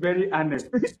we are very honest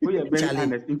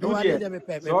including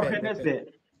so honest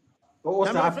oh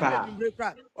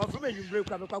from you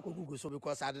break up Google so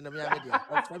because I didn't have idea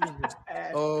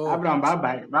Abraham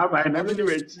bye never do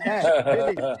it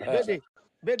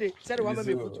Bede said one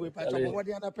me put we patch up what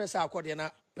the other person according na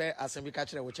pe assembly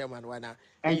catch the chairman wana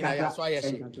ya so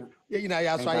ayeshi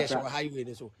ya so ayeshi wa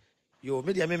highway so yo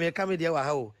media me ka media wa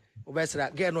ha o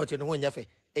obesra get not no ho nyafe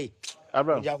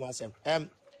Abraham ja wasem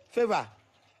favor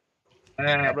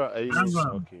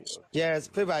Abraham okay yes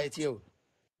favor it you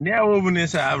ne wo bu ne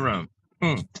sa Abraham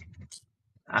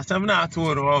asam na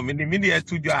ato ro me media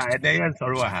to jo a de yen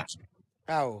soro ha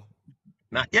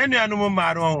na yenu anu mo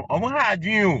ma ro omo ha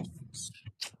adwen o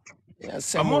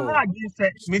yes omo ha adwen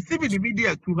se me sibi the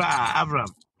media to ha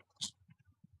Abraham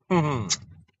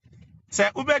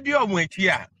se ubedi omo akyi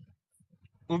a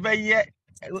ubeye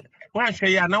wan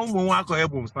hwe ya na umo wa ko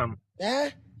ebum sam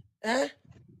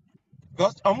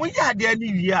because omo ya de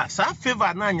ani wi a sa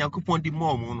favor na Yakupon di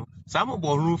mo omo no sa mo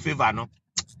bo ru favor no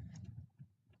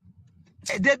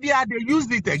they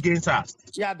used it against us.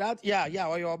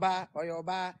 Oyoba.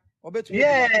 Obetu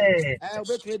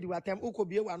obetu di watem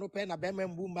ukobie wa no pe na be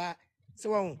mbumba. Se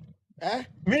won.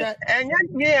 Me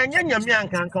enya nyame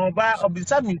ankanka oba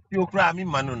obisa mi ti okra mi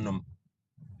manunum.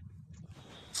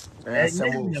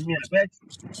 Nyame abet.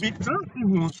 Me trust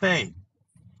him say.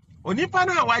 Onipa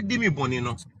na wadi mi boni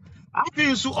no.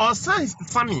 Afi so osan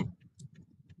sami.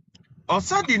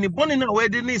 Osadi ni boni na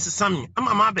wadi ni sami.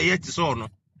 Ama ma be yeti so no.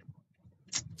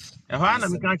 Na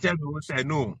me kan tell me say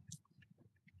no.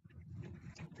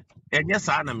 Enya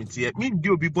sa na metie me ndi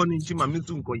obi boni nti ma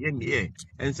mezu nkoye ne e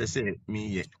ense se me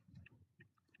ye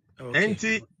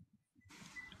enti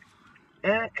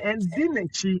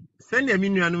endinachi se ne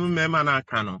minuanu mema na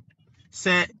aka no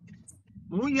se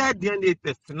mu ya DNA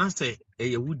test na se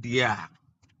eye wudie a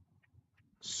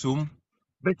sum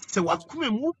but se wakume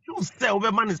mu tu se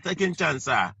obe man second chance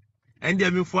a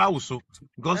ende me fo awuso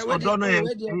because odono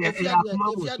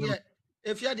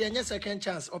if you had any second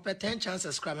chance or 10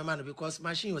 chances cram man because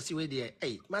machine was see there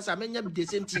hey massa menya the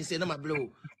same thing say na ma blow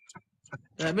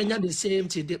menya the same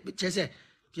thing say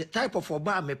type of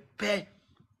oba me pe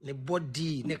ne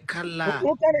body ne color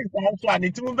who can it so and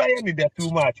it will be any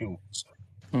too much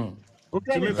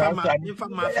okay me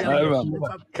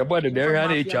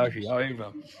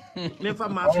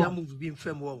mafia move be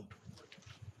fam wo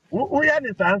who ya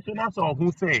the answer na so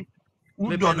who say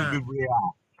who don be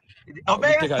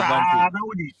obey sa na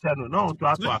wudi channel no to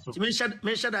aso me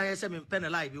shada I say me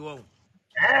pen live bi won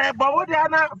but what they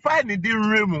na fine di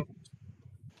remu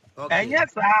okay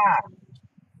yes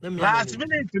last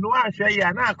minute no ahwe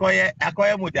ya na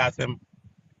akoye mu jasem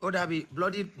o da be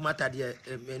bloody matter there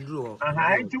enduro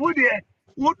nti wudi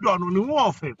don no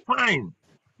wo fine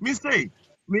me say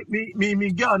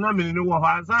me girl na me no wo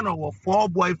ansa na wo 4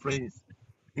 boyfriends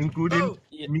including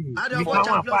me. I Me don't watch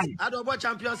count Champions. five. I don't watch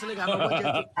Champions League. I don't watch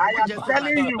Jet. I am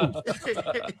telling you.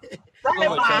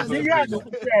 Time me hear me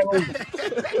say oh.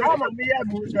 Time me hear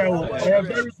me say oh. I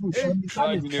very good. On the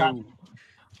same time.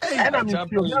 And I'm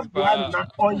still not one na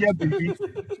onye bibi.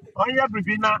 Onye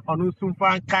bibi na onu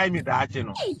sunfan kai me da ache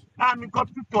no. I'm got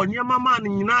to onye mama ni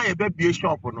nyina e be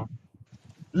shop no.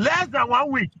 Less than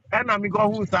 1 week and I'm go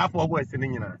who sa for West ni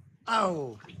nyina.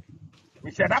 Oh.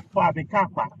 Me said that for me ka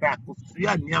kwa ko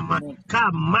suya nyama ka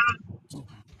ma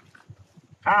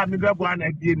me be bo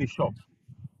na die ni shop.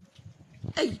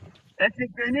 Hey. I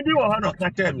think ni bi wo ha no ka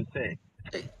tell me say.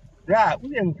 Yeah,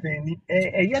 we ain't saying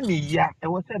eh me ya e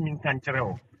wo say me kan kire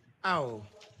wo. Oh.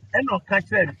 And no catch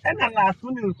them. And the last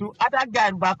one is to other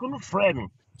guy back on frame.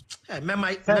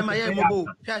 Mema ye mobo.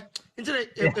 Intine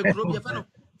e kuro bi afa no.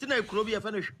 Intine e kuro bi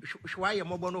afa no hwa ye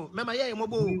mobo no. Mema ye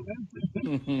mobo.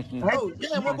 Oh,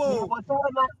 ye mobo.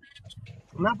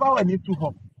 Na ba wa ni tu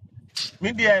ho.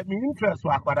 Me dey me interest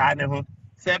wa kwada ne ho.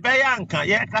 Se be ya nka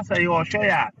ye kasa ye o hwe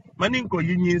ya. Mani nko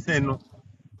yinyin sen no.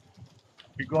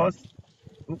 Because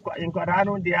in kwada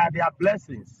no they are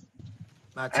blessings.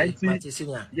 Mati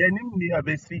senior. Ye nim ni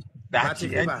abesi that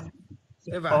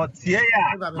Favor. O tie ya.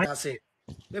 Favor me say.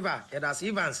 Favor, that's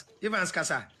Evans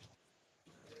kasa.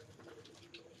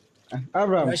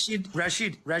 Abraham.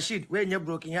 Rashid, when you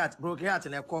broken heart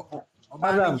in a call.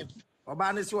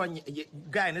 Obana so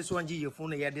guy ne so onji your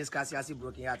phone here discuss as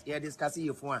broken heart. Here discuss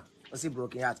your phone as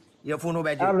broken heart. Your phone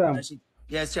over there. Rashid.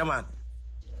 Yes, chairman.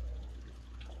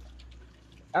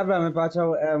 Abraham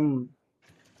pacho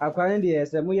akwanye de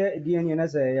se mu ye die ni na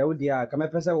se ya wodi a ka me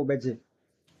pese wo beje.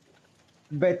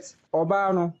 Bet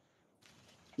oba no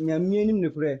nyamie nim ne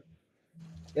kure.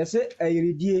 Yese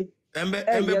ayiridie Embe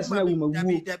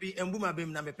dabi embuma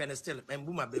bem na me pen still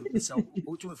embuma bem so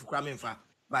o tumi fukura me mfa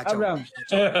ba cha Abraham me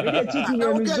dey titi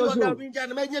we me so so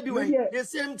the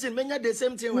same thing menya the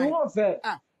same thing why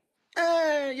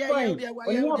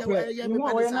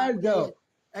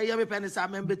yeah me pen sa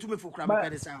membe tumi fukura me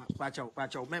pen sa ba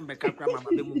cha membe kakra mama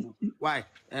be mu why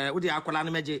wo dey akola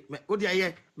no meje wo dey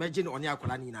ye meje no oni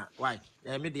akola ni na why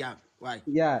me dey why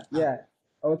yeah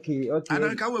okay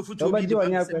ananka we futu bi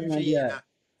dey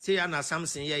say na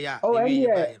something yeah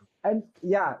and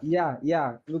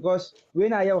yeah because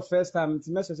when I your first time it's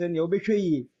message say you obehwe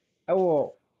yi e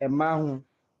wo ema ho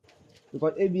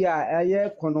because ebia aye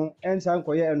kono ensan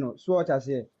koye no so what I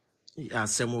say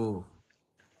asemo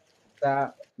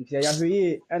ta ntia ya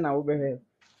hwe e na wo behwe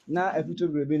na afuto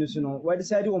brebe no so no we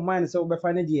decide wo mind say wo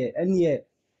befa ne de ene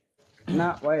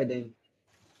na why then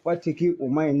what take wo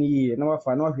mind ni na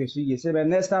wafa na hwe so yi say be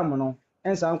next time no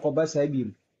ensan ko ba sa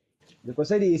biem because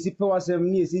say the isi power sem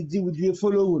ni isi ji wudi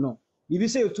follow no bibi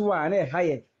say to wa na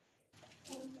higher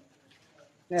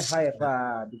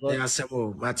pa because yeah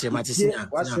asemo mate senior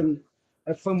wasem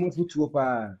afamu futuo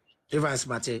pa Evans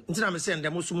mate ntina me say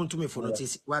ndem so ntumi fo no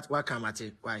tisi what come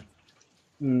mate why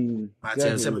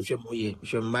mate say me hwem oye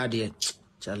hwem ma de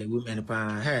chale women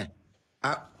pa he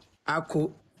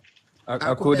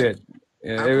ako dead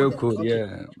very cool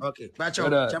yeah okay bacho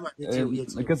chama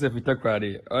because if you talk about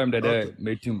it I am the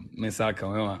metum mesaka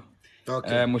we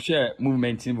okay mo share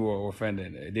movement in we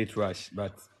offended date rush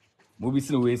but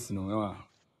movies no waste no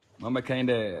mama kind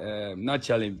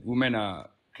naturally women are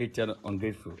created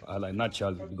ungrateful are like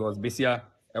naturally because basically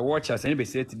I watch as anybody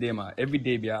say today ma every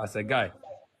day be as a guy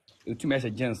two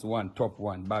message gents one top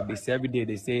one but basically every day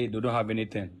they say they don't have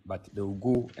anything but they will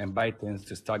go and buy things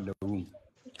to stack the room.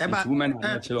 But women are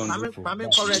naturally ungrateful. I'm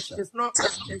correct. It's not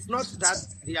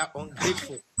that they are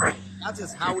ungrateful. That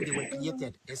is how they were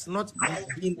created. It's not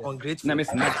being ungrateful. No,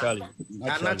 it's naturally.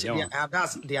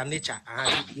 That's their nature.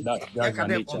 That's their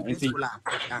nature.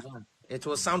 It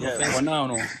will sound offensive. For now,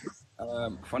 no.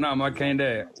 For now, I'm kind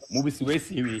of movies we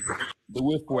see the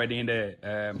way forward in the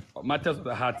matters of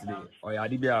the heart today. Or ya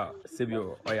dibia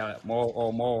Savio or ya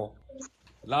more.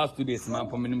 Last 2 days, man,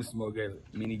 for minimum small girl,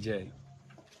 mini J.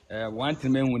 One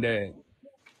thing men with the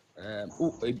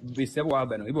be se wa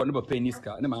ba no ibo no pay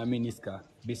niska na ma me niska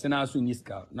be se na so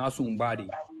niska na so mbadi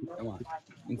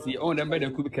nti on dem be the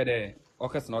kubi kede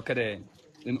okas no kede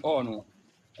in all no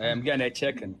get a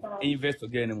check and invest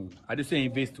again I just say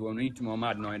invest to no into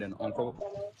mad no then onko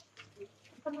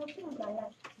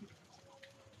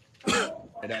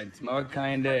that my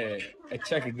kind a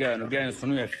check again no get so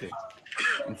no efe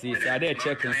nti say dey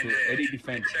check so e dey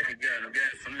defend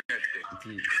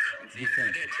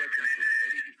different.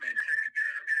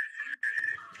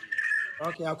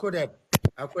 Okay, I coded.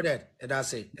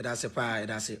 That's it.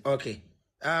 Okay.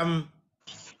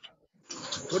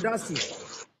 Udasi.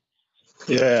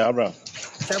 Yeah, Abraham.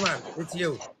 Chairman, it's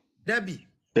you. Debbie.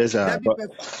 Yes, sir.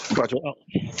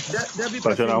 Debbie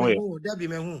Pacho na perfume we. me Debbie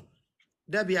me hu.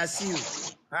 Debbie I see you.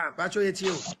 Ah, Pacho yet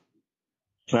you.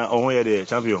 Na on we the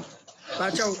champion.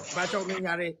 Pacho me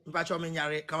nyare,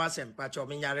 kawasem, Pacho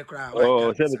me nyare kra, why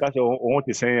Oh, can't say because on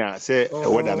to say say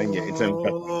weather na nye item.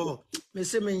 Oh, me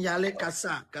say me nyare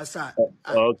kasa.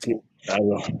 Ah, Okay.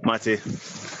 Ayo, mate.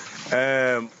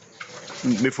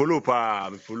 Me follow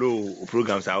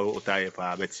programs out there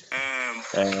pa bet.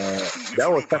 That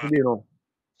was Saturday no.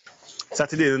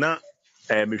 Saturday na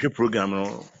me hwe program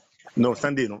no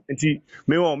Sunday no. Nti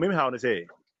me how to say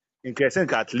in case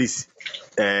at least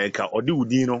ka odi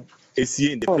udi no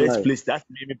esie in the first Online. place that's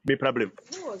me problem.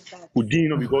 Udi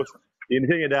no because in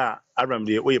thing that Abraham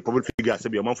dey we public figure say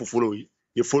be man follow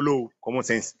you follow common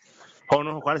sense. How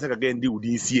no kwan say ka get ndi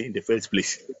udi sie in the first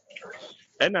place.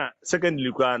 And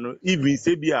secondly kwa no even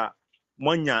say bia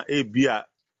monya e bia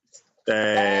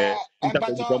But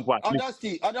intercom at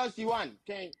least Audacity one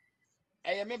thing.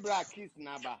 I am a black kiss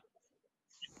naba.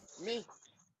 Me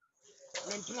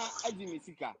plan Adi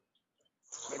Misika.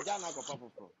 Majana ko papa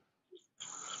for.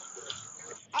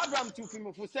 Abraham to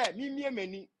film for say me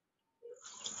many.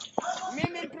 Me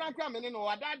plan kwa me no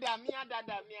adada me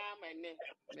amene.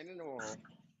 Me no.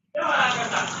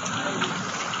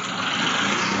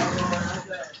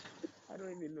 I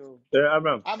don't even know.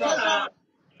 Abraham Abraham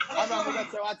over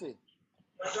say what?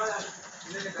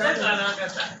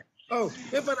 oh,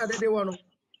 me fa na dede wono.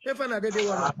 Me fa na dede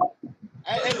wono.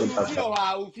 Eh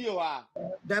ufio ha.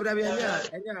 Dabi enya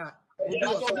obi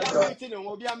But wo so.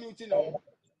 obi a mute no.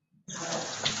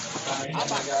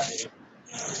 Aban.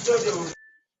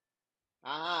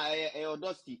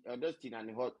 Audacity na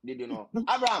ne hot did you know.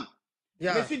 Abraham.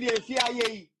 Yeah. Me see the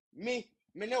FIA me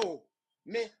no.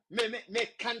 Me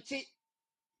kanchi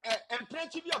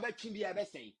emprenchi bi obetwi bi ebe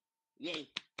say. Ye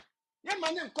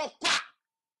man nko kwa.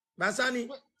 Basani,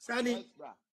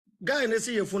 guy ne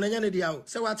see you fun enya ne dia o.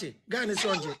 Se wate, guy ne see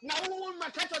onje. Na wo ma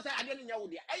ka to say ade ne nya wo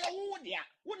dia. Eya wo dia.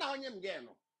 Wo na onyem ge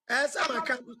no.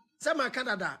 Se maka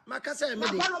dada, maka se me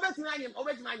de. Ma obetwi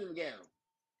anyem ge no.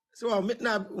 So me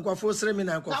na nkofo sere me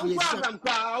na nkofo Now, ye. problem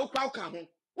kwa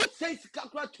what says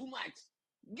calculate too much?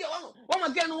 Get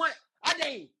one again what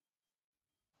ade.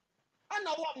 I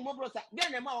know what mo bro say.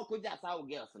 Then em a okoja sa o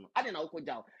girls no. Ade na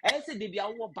okoja. I say dey bia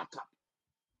wo backup.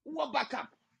 Wo backup.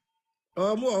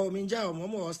 Oh mo minja o mo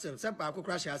hostel. Se pa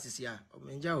akokra sha asisi a. O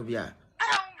minja obi a.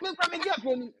 Me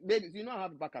girlfriend baby, you don't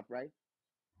have backup, right?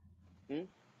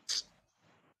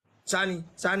 Sani.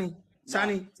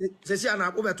 Se si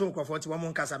ana wo beto nkofo ti wo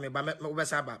mo nkasa me ba me wo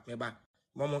saba me ba.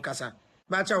 Mo mo nkasa.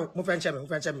 Ba cha mo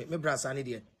fenche me bra Sani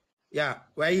de. Yeah,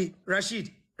 why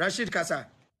Rashid kasa.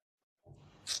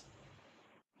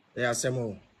 Yeah,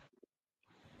 Semo.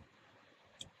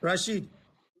 Rashid.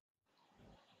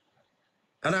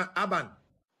 Ana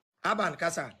Aban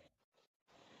kasa.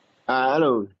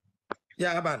 Hello.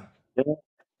 Yeah, Aban.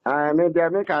 Maybe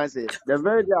I can say the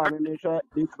very day I make sure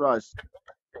this rush.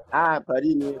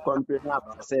 Padi ni complain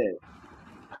about say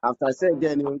after say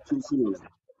getting 2 series.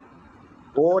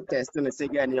 Oh, testing the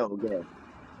second year again.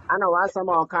 And I was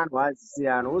somehow can't was see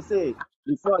and who say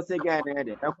before say again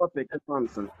the echo pick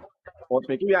Thompson or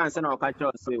pick you answer or catch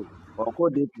us say or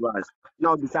code it rush.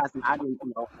 Now besides adding to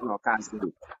no can say.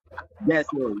 Yes,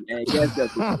 no, yes, that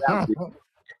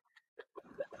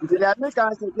to did I make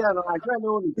us again? I can't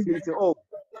only say, oh,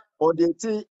 or they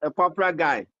see a popular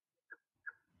guy.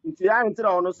 If you are into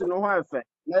on us, no one fair.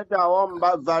 Maybe I want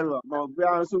bad value, but we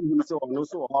are so who so on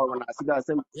so or when I see that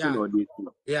same thing or this.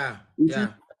 Yeah.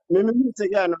 Maybe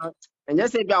again, and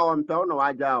yes, I got one pound or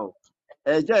I go.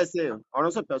 Just say, on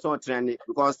also person training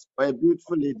because a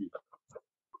beautiful lady.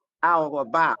 Our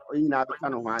bar in our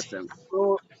kind of answer.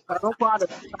 So, I don't quite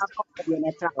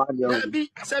Dabi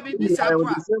se bibi sa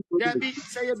kwa. Dabi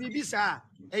se ye bibi sa.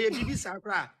 E ye bibi sa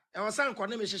kwa. E wasan kwa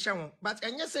ne me hyehyɛ ho. But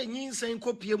enye se nyinsen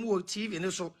kopie mu o TV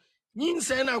ne so.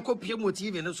 Nyinsen na kopie mu o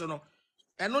TV ne so no.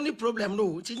 Eno ni problem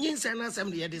no. Ti nyinsen na asem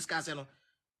de ye discuss no.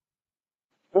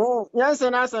 Oh, yes,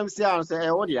 and as I'm saying, say,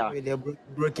 oh, yeah.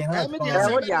 Broken heart. Oh, Me dia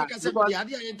say me dia kasa me dia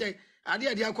ade ayente.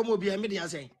 Ade dia akomo bia me dia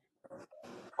say.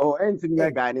 Oh, anything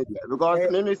that guy need because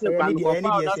maybe say, I'm going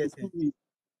to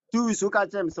 2 weeks, you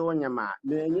catch him so on your man.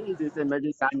 Many is a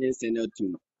magic science in a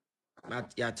tune.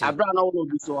 But ya I brought all of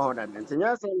this so hard and yes,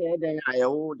 and I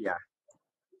hold ya.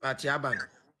 But yaban.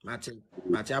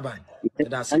 Matiaban.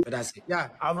 That's it. Yeah.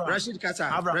 Rashid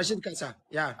Kasa.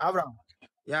 Yeah. Avraham.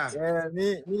 Yeah.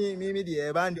 Me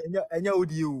the band enya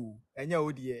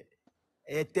odi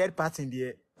e third party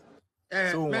there.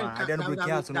 So I don't break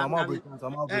out so normal break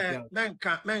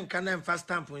out. Men can fast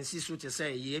stamp when see so to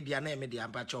say ye bia na me dia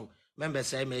pacho. Member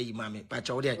say me yi mame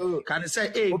pacho there. Can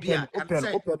say bia can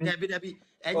say Debbie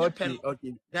Okay, pen.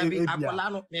 okay. There be Ebia.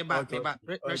 akolano Okay, meba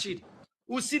okay. Rashid.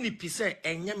 Usi ni pise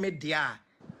enye media.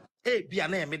 Bia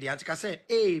na media. Antika say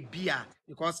bia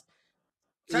because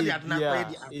said the adna koye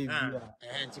Ebia, di ebia.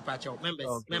 anti pacho members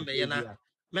Okay, member okay, yana ebia.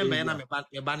 member yana Ebia.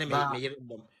 me ban me Ba, yere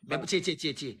bom. Me ba,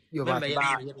 chi. yo, Member but, yana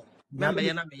ba, me yere. Member nyame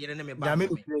yana me yere ne me ban nyame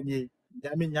bom. no kura nie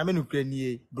nyame no kura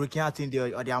nie broken heart in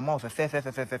there or the amount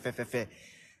fe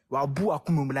wa bu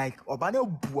akuma mu like oba na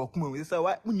bu akuma mu say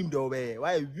why munim de obey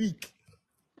why weak.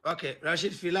 Okay,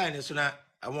 Rashid Filai so na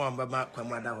amo amba ma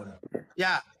kwamada ho no.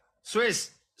 Yeah,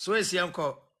 Swiss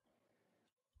yanko.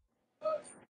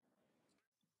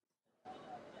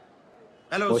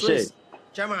 Hello Moshe, Swiss.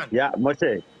 Chairman. yeah,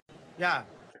 Moshe. Yeah,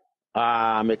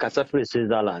 Me kasa free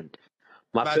Switzerland.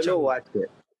 Bacho.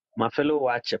 My fellow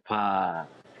watch pa.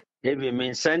 Heavy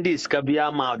mean Sandy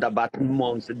Scabia mouth about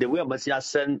months. The way I must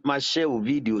send my share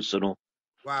videos, no.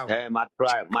 Wow. My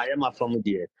try, my Emma from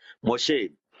dear.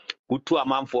 Moshe, good a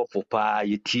man for pa,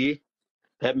 ye tea.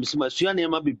 Miss Masuan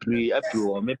Emma be pre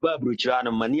after me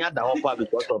babruchran money at the hopper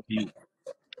because of you.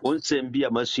 Won't send be a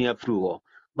Masuan through.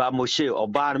 But Moshe or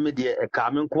bar me dear a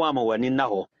coming quama when in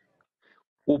now.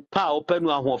 Upa open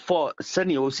one who for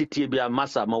sending your city be a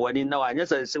massa, my wedding now. I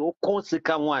just say, oh,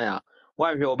 Corsica wire.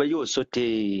 Why you obey you so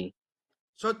te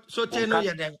Sote no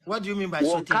yede. What do you mean by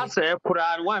one sote? cassa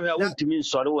Quran, why I That wouldn't mean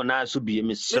sorry when I should be a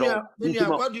miss so.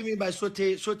 what do you mean by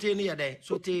sote? Sote no yede.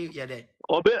 Sote yede.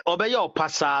 Obey your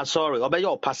passa, sorry, obey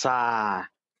your passa.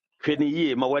 Fini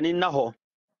ye, my wedding now.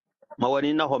 My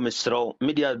wedding now, Mr.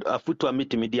 Media a foot to a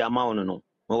meeting media amount. No,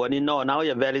 my wedding now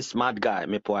you're a very smart guy,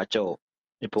 me poacho.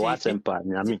 Me Ti poasempa,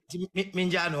 Yami.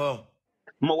 minja no.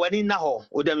 Ma wani na hɔ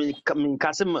wode min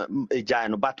kase ma agyae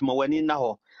no but ma wani na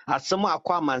hɔ asɛm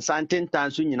akɔ amansa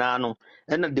ntentan so nyinaa no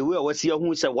ɛna the way a wasi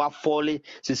ahu sɛ wafɔle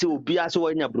sɛ obiaa sɛ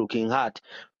wanya broken heart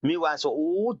meanwhile sɛ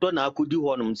wodɔ na akɔdi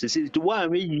hɔ nom sɛ nti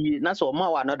woanhwɛ yie na sɛ ɔma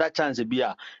wɔ another chance bi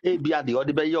a ebia deɛ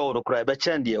ɔde bɛyɛ wo no koraa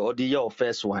ɛbɛkyɛn deɛ ɔde yɛ wo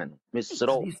first one no mesrɛ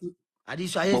wo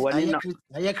Adiso ma wani na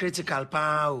aye critical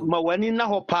pa o. ma wani na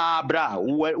hɔ paa bra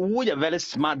woyɛ very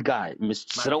smart guy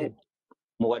mesrɛ wo Mate.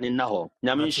 ma wani na hɔ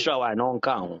nyame Mate. nhyira wo a na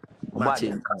ɔnka ho ɔba Mate. de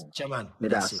nka ho Chairman, me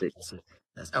meda that's it. ase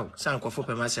That's oh, san kofo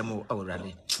pe masem o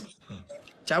rade.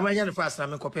 Chairman yan fast na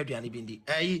me kope aduane bindi.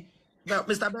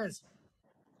 Mr. Benz.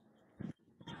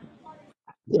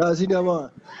 Yeah, senior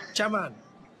man. Chairman.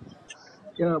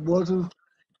 Yeah, boss.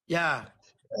 Yeah.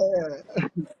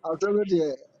 I'm telling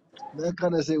you, man,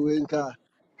 can I say we can?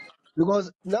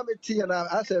 Because now me tea and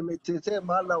I say me tea say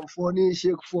man I'm funny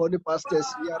shake funny pastors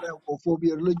here and for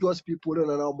be religious people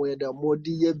and I'm more the more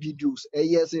the videos.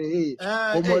 Yes, hey,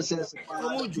 common sense.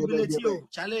 Omu jubilate o.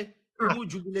 Chale, omu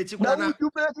jubilate Now kwa would na.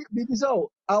 you better be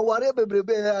so? I worry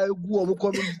baby I go on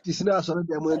communities now so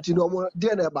them went to no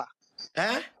dear neighbor.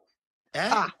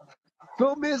 Ah.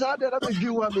 So me sa de na me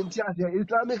dwi wa me ntia se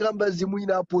Islamic embassy mu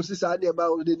nyina post sa de ba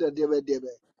o de de be.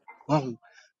 Wow.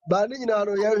 Ba ne nyina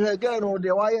no ye hwe ga no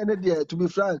de wa ye ne de to be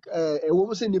frank wo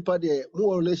mu se nipa de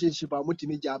mu relationship a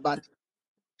mutimi ja bad.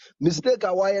 Mistake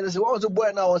a wa ye ne se wo so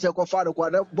boy na wo se ko fa no kwa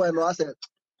na boy no ase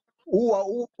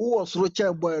wo soro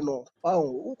che boy no.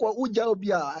 Wow. Wo ja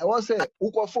obi a I was say wo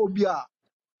ko fa obi a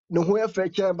ne ho e fe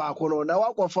che ba ko no na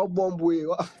wa ko fa bomb we.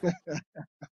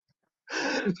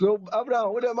 So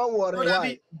Abraham wo de man worry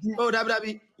why?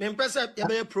 Dabi. Me pesa ya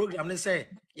be program ne say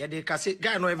ya de kase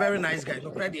guy no a very nice guy.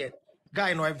 No credit.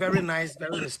 Guy no a very nice,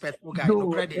 very respectful guy. No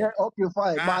No, credit. okay,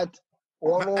 fine, but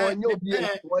when you be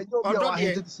Although a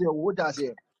hint the to say what I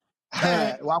say,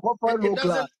 what for it low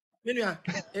class?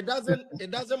 doesn't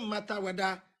it doesn't matter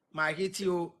whether my hate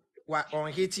you or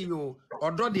hate you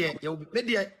or draw there you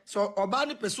media so oba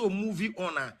ni person movie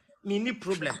on me ni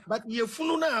problem but ye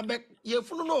funu na be ye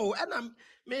funu no and am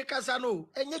me kasa no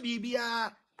enye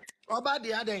bibia oba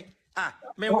de aden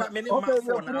me ni ma Okay,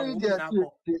 for na wo mu na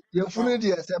ko your funny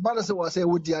dear, say, but say was say,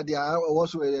 would dear, I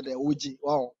was with the Uji.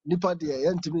 Wow, Nipa dear,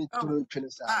 and to me to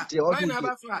finish.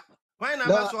 why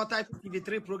never so type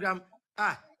TV3 program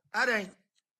aden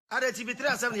TV3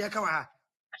 asem ne yeka wa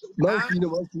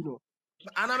Manfino.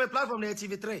 and I'm a platform na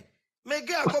TV3 me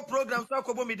get a program so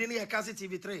ko bo me din kasi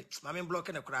TV3 mama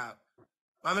blocking the crowd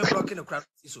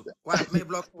so why me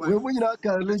block why We will not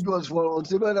can religious for on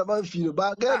seven Manfino,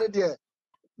 but again, dear,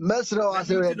 Mesra na was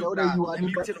say, beauty no you crowd are na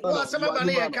beauty no well some you are man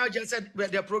here Nibano. can just said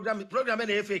the program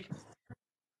na fake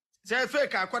say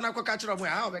fake akwa ko catch mo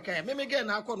how be kan me get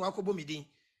na akọ no akọ bo me din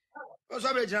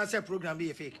so be just say program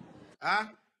be fake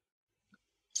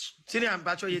sini am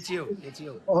bacho yetio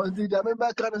On the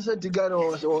Jamaica can say together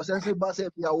or sensible bass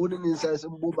if you are wooden in sense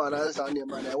of Bubana and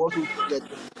man, I was to get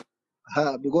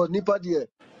because Nipa dear,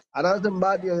 another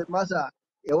bad massa,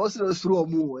 it wasn't through a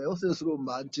move, it wasn't through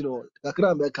Mantino, the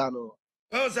Kram Mecano.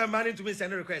 When was money to me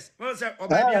send a request? When was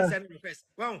Obadiah Ah, send a request?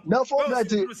 When na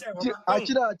forget was you say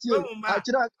achira when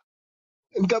achira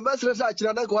nka mesre sa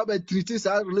achira na ko ba treat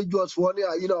sa religious for ne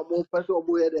ayi na mo pese o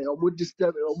mo ye de o mo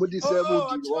disturb mo oh, di actually,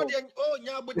 no.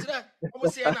 nya butra.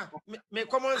 Almost say na me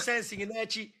common sense in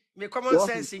echi. Me common What?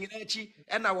 sense in echi.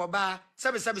 And na waba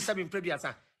sabi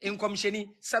prebiasa. In commissioni,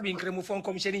 sabi incremu phone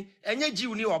commissioni. Enye ji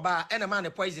uni oba and a man a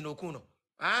poison okuno.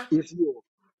 Ah? Yes you.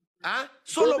 Ah?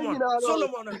 Baby ni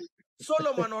Solomon. na no.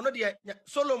 Solomon ono de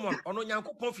Solomon ono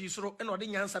nyankopon fi soro e na ode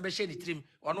nyansa be hye ni trim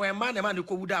ono e ma na ma ne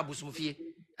ko wuda abusumfie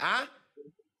ah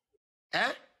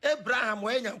Abraham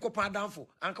wa nyankopon adamfo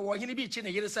anka wo hene bi chi ne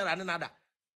yere sara ne nada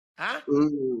ah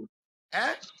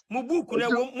mu buku na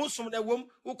wom musum na wom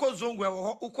uko zongo e wo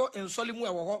ho uko ensoli mu e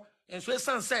wo ho enso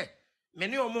esanse me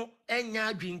ne omo enya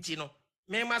adwinti no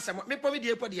me ma se me po me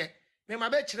die po de me ma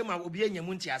be kire ma obi anya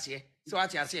mu nti ase se wa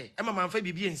ti ase e ma manfa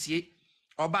bibi ensie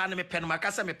oba ne me pɛ no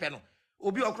makasa me pɛ no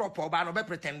obi okropo oba no be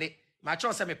pretende ma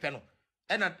cho se me pɛ no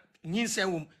e na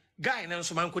nyinsen wom guy ne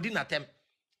nso man kodi na tem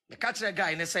me ka kire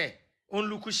guy ne say on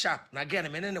look sharp na guy ne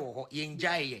me ne wo ho ye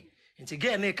njae ye nti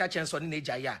guy ne ka kire nso ne na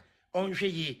jae a on hwe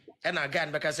ye e na guy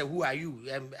ne be ka say who are you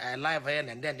live here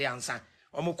and then they answer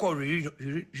omo call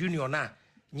reunion na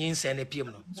nyinsen ne piem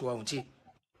no so wa nti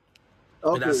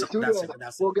Okay, that's studio.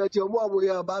 it. Forget your mom we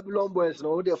are Babylon boys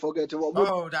no they forget your mom.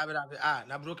 Oh, David.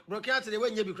 Na broke out today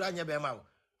when you be crying your bema.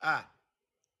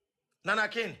 Nana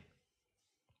King.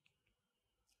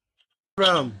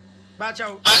 Abraham.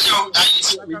 Bacho.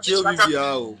 Michio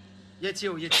Viviao.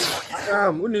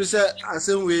 Yetio. When you say I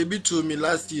same way be to me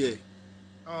last year.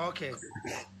 Oh, okay.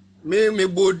 Me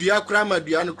bodua kra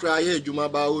madua no kra ye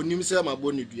adwuma ba onim se ma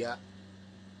boni dua.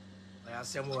 I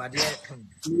say mo ade.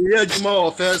 Ye adwuma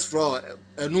of first floor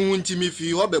enu ntimi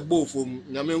fi ho be bo fom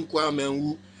na me nkwa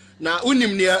manwu. Na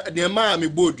unim ne ma me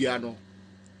bodua no.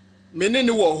 Me ne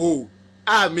ne wo ho.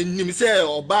 Me nim se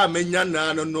oba manya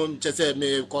na no nche se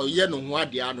me ko ye no ho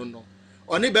ade ano no.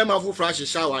 Oni be ma fu fresh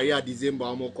shower ya December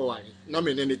o mo ko ware. Na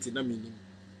me ne ti na me nim.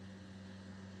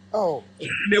 Oh.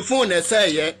 The phone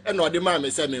say ye e no de ma me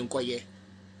se me nkoye.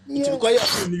 Nti ko ye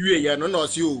phone wie ye no na o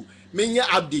se o me nya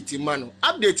update ma no.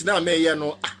 Update na me ye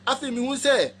no afi me hu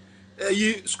se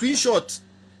yi screenshot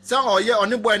say o ye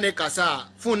oni boy ne kasa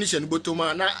phone ni she no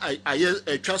botoma na aye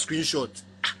twa screenshot.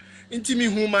 Nti me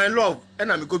hu my love e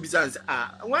na me go bizans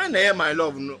why na ye my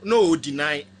love no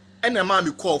deny e na ma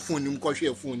me call phone nim ko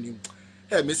hwe phone nim.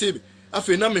 Me say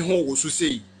afi na me hu wo so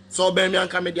sei so ben mi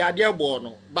anka me de ade ebo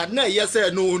no but na ye say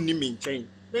no ni me nchen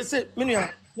Me say minua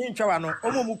ni ntwa no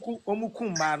omuku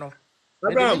mba no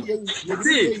Abraham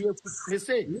me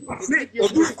say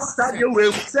obu ade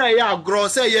we say ya agro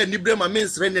say ya nibre ma me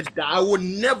nsre ne da I will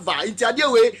never nti ade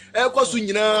we e koso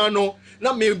nyina no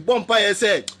na me bompa ye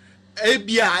say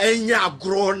ebia enya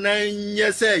agro na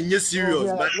nye say nye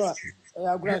serious but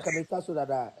agran ka me taso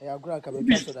dada agran ka me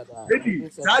taso dada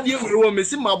ade we wo me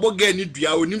si maboga ni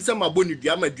dua onim se mabo ni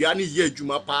dua ma dua ne ye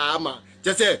adwuma pa ma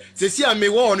je say see am me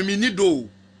wo on me ni do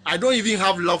I don't even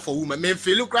have love for women. Me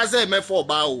feel cry say me for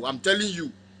bao. I'm telling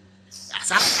you.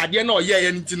 Asa ade na oye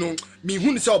ye ntino me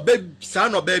hu ni say oba sa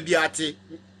na oba bi ate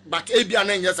but ebia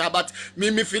na nyesa but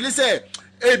me feel say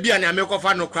ebia na me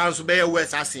kofa no kran so be ye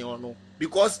west asen ono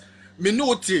because me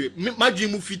no te madwi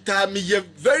mu fita me ye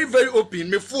very very open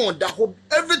me phone da ho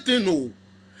everything no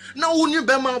na woni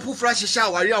be man pu fresh sha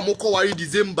wari amoko wari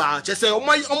December che say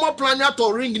omo plan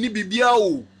ato ring ni bibia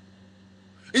o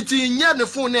iti nye ne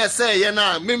phone na say ye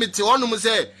na me te onum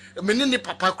say me ne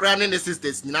papa kra ne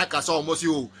sisters nyina ka so omo si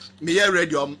o me ye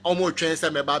ready omo twen say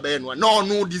me ba be no na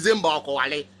no December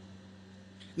akowale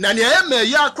na ne e me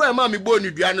ya kra ma me bo ni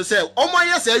dua no say omo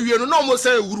ye say wie no na omo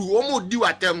say wuru omo di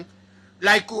watem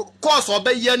like course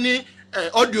obeye ni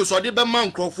audio so de be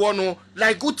man nkrofo no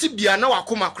like uti bia na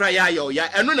wakoma kra ya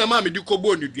eno na ma me di ko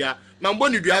bo ni dua ma bo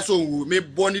ni dua so wu me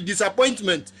bo ni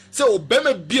disappointment say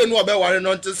obema bie no obe ware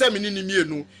no nti say me ni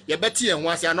mienu ye beti ye ho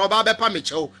ase na oba be pa me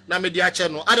chew na me di ache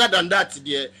no other than that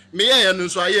de me ye no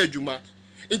so aye adwuma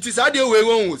nti sa de we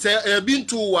won say bi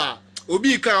ntu wa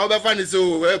obi kan obe fa ni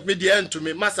say me di entu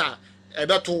me masa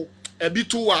ebeto ebi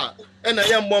tu wa na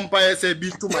ye mbompa say bi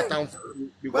tu matam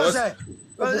because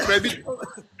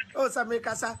oh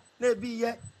Samekasa na be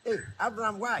ye hey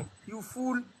Abraham why you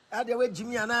fool how the way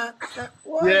Jimmy ana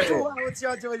why what's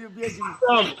your you be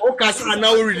Jimmy o kasa na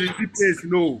o really place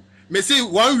no me say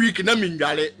 1 week na me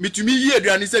ndwale metumi yi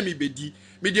aduane say me bedi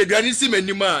me de aduane si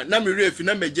manim a na me refi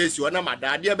na majesi na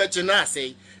madade e be che na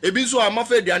asai ebi so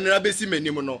amafa aduane na be si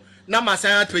manim no na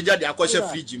masan atpeja de akosha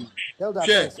fridge mu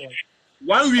she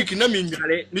 1 week na me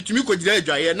ndwale metumi ko gira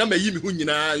adwaye na mayi me hu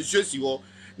nyina nsuosi ho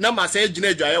na ma say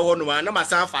gina dwaye ho no na ma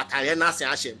san fatale na se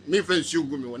ahye me fa nsu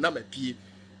gu me na ma pie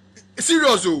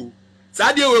serious o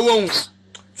sa de we won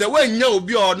se wanya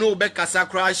obi o no be kasa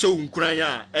kra hye unkuran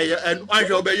a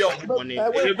anhwe obeye obone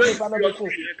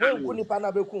wenku nipa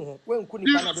na beku ho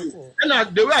na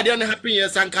the way dey happen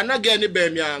yes anka na get ni be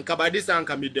mi anka by this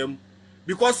anka me dem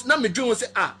because na me dream say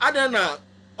adan na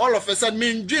all of a sudden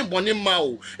me dream bone ma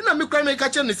o na me kwa me ka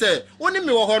che ne say woni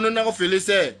me wo ho no na ofele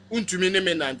say untumi ne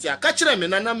me nante a ka kire me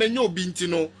na me nya obi nti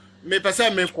no me pese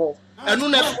me ko enu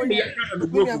na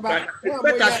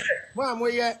mo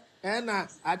amoye na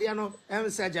ade no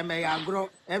se jeme ya agro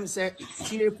se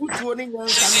tie futuo ni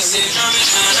nyansa na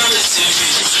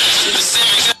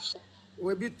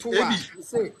we be toa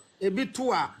say ebi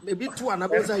toa na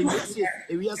be say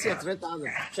we say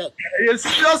 3000 check yes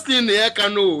serious thing e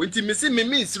can no nti me see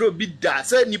me siro bi da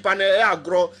say nipa na e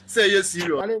agro say yes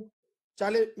serious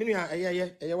chale minu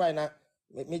eye why na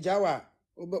me jawa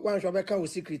wan hwe be ka o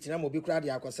secret na mo bi kura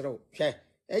de akosere o hwe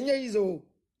enye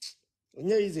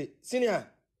easy senior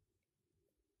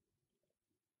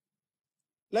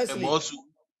Leslie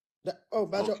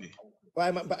bacho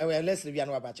why Leslie we are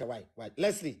no bacho why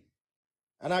Leslie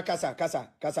ana kasa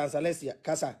ansa Leslie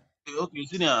kasa okay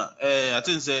senior I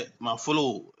think say my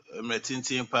follow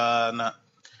tintin pa na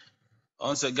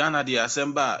on say Ghana the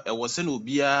assemble e was no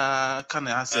bia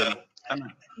kana asem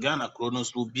ana Ghana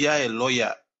kronos obia a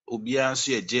lawyer obia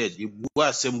nso a judge ebu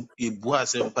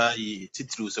asem pa yi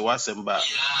titru se wasemba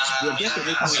the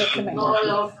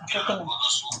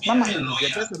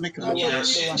person make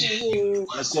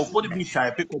microphone be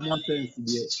type common sense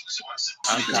there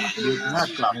anka they na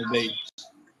kla no be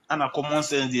ana common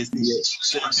sense dey say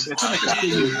the person make say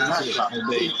you na kla no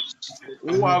be o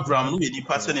Avraham no be ni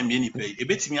person na me ni pe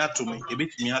ebetimi atome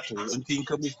nti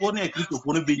nkabufo na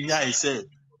kristofo no be nya say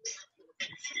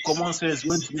common sense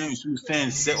when to use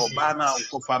sense say Opana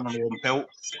ukofa no mpɛw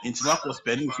nti no akɔ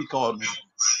spending fika on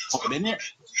many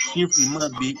chief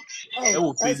man be e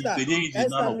wo Facebook enye easy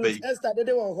na no pay Esther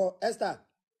dede wo ho Esther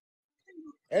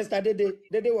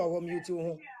dede wo ho mute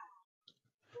ho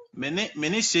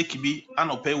many shake bi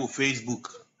anopɛ wo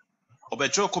Facebook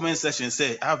obetro comment section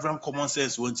say Avraham common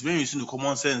sense when to use no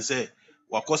common sense say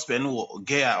wakɔ spend wo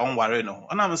gay on ware no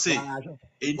ona am say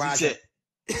enti say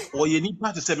oye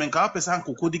nipa te se menka pesa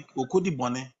kokodi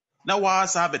bone na wa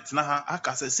sa betena ha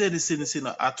aka se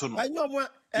na ato no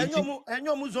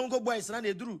enyomu zongo boys na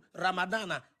eduru Ramadan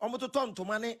na omototo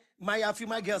ntoma ne maya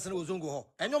fima girls na ozongo ho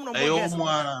enyom no girls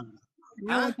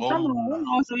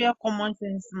also ya common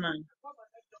sense man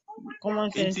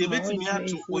betimi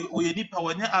ato oye nipa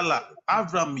wonye ala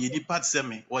Avraham ye nipa te se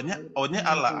me onye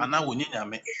ala ana wonye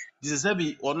nyame dise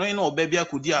bi ono ina oba bia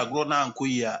kodi agro na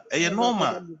ankoyi a eye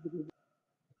normal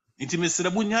nti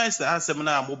mesrebu nya isa asem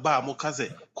na amoba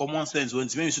amokaze common sense won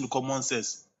ntime use common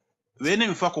sense we ne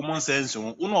mfa common sense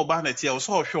ho una oba na tie o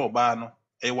so hwe oba no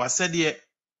e wasede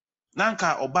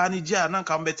nanka oba ne gia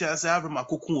nanka mbeti ase Avraham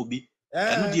akokun obi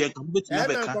eno de enka mbeti na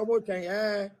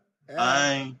beka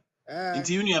ai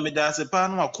nti uni ameda ase pa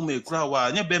no akoma ekura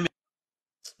wa nya be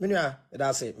menua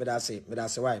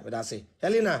medase why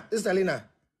Helena is Helena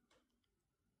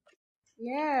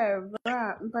yeah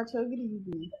bra mpacho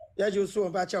gidi ya ju so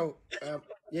mpacho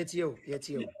yetio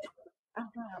mpacho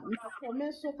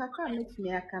me so kakra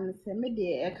metimi aka ne se me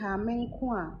de e ka me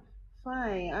nko a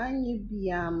fine anye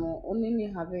bia no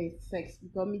only have sex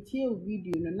because me tie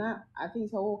video no na I think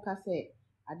so wo ka say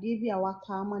ade bia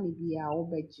waka ama ne bia wo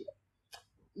beje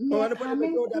oh no pode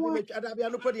me go da bia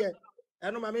no pode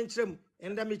eno ma me nkyerem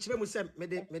enda me kyerem se me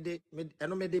de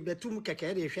eno me de betum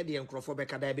keke de hwe de nkrofo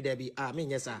beka da bi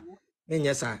me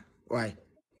nyɛ saa why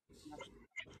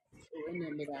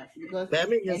because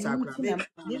me nyɛ saa kra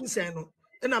me nsɛn no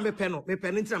na me pɛ no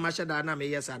ntina ma hyɛ da na me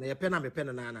yɛ saa na yɛ pɛ na me pɛ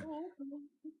no na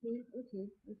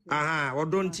aha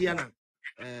odon tia na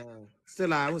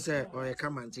still I won't say or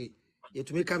come and see it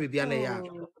to make up be an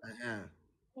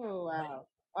oh wow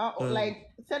like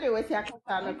said it was ya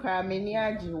kata no kra me ni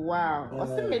agi wow o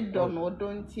se me don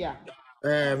odon tia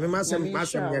me masem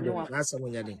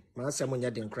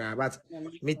nyade kra but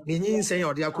me nyin sen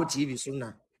odi akọ TV so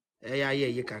na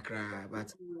ye kakra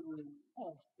but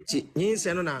ti nyin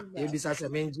sen no na e bisa se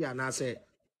menji ana se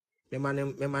me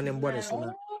manem bone so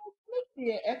na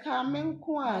e ka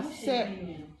menko a se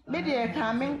me de e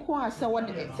ka menko a se wo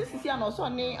de sisi ana so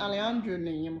ne Alejandro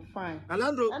ne yim fine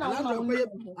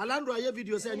Alejandro aye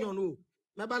video se nyon no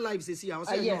me ba live sisi a o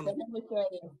se nyon no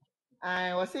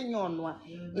ai wo se nyon no a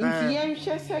nti yen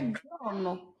hwe se gron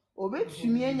no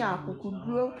obetumi anya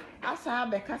akukuduro asa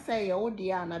abeka se ye wo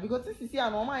de ana because sisi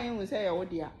ana o ma yen se ye wo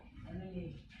de a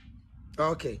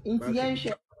okay nti yen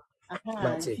hwe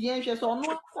aha nti yen hwe so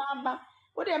no asa ba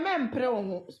What the men pray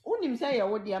on unim say ya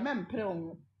what the men pray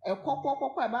on a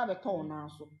coco ba beton na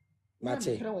so. Men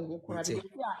pray on kura because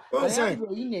Oh, I say, am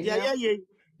in a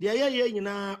the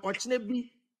nyina ochine bi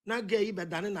na ga yi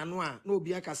bedane nano a na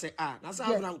obi aka say na sa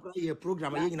yes. Avraham kura ye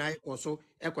program ye nyina ekoso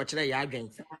ekokire ya adwen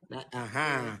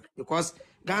na because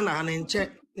Ghana ha nche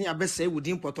na ya bese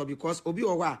wudin poto because obi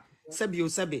o wa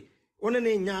sebe one na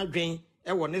nya adwen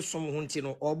e wo ne som ho nti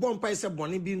no obo mpa se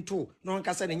bone bi nto na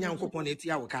onka se ne nya nkopon na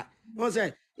etua woka no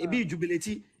say ebi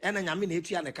jubility e na nyame na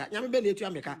etua ne ka nyame be na etua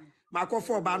meka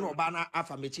makofo oba na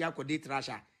afa mechi akode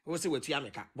trasha wo se wetua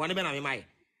meka bone be na me mai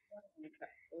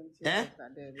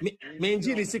me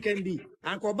njiri secondly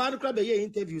anko ba no kra be ye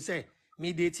interview say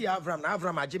me date Avraham na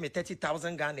Avraham age me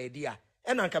 30,000 Ghana edia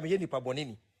e na nka me ye nipa bone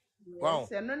ni wow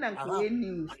Yes, no na ko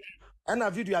news. and a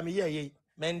video me ye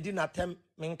men di na tem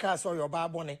men ka so your ba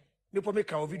bone me po me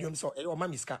ka video so e o ma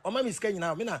miska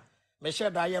nyina me na me share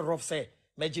da ye rough say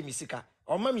me ji misika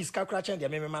o ma miska kra chen de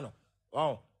me ma no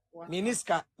wow me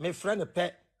niska me friend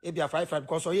pe e bia 55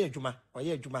 because o ye adwuma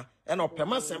e na o pe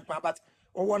ma sempa but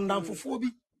o wondan fufu bi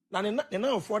na ne na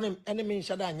ofo ne ene me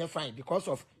nhada anya fine because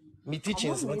of me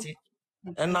teachings what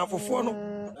and na fufu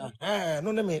no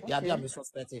no ne me ya bia me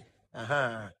suspect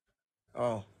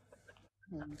oh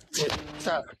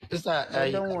it's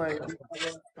But don't worry.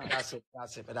 that's it,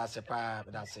 pa,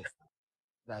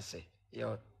 that's it.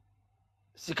 Yo,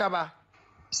 Sikaba,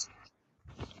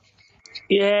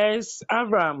 Yes,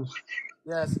 Avram.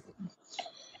 yes,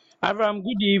 Avram,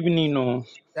 good evening. No.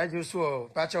 that you so,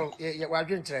 Pacho, we're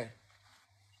doing today.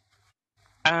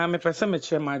 Me person me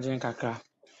share margin kakra.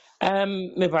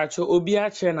 Me pacho obi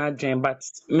a share na adwen but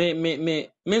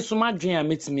me so madwen a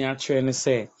metimi a share ne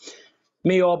say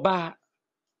me oba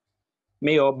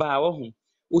wo hu.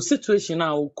 O situation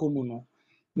a wo komu no.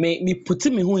 Me put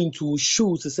me ho into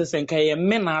shoes say nka ye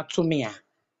me na ato me a.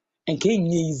 Nka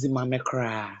enye easy ma me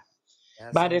kra.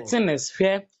 Yes, But the I'm thing is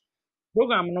fair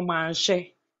program no man share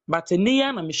but ne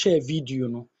ya na me share video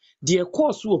no the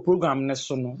course wo program ne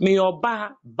so no me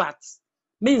oba but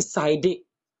me inside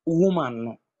woman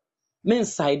no me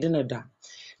inside ne da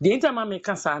the entire me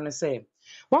ka sa ne say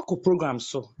wako program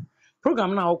so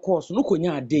program na course no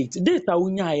konya date a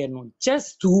unya ye no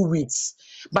just 2 weeks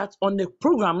but on the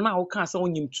program na o ka say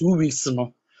onyim 2 weeks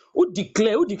no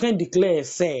you can declare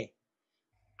say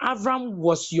Avram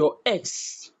was your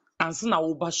ex and so na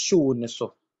over show ne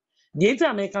so the entire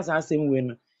Americans are same way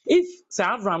no. If Sir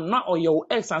Avram na or your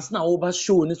ex as na over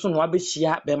show ni so no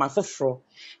abehia be ma foforo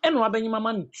e no abenyi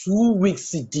mama no 2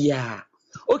 weeks dia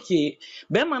okay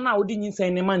be ma na odi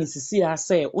nyinsan ne ma ne sisi ya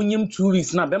say onyem 2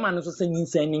 weeks na be ma no so say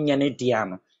nyinsan ne nya ne dia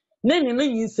no na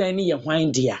nyinsan ne ye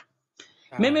hwan dia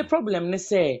me problem ne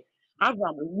say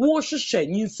Avram wo hwehwe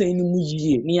nyinsan ne mu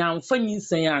yie ni amfa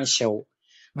nyinsan anhyew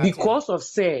because of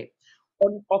say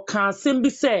on okan bi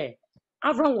say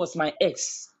Avram was my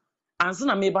ex and so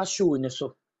na me ba show ni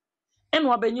so and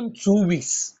wa benyim 2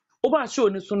 weeks oba show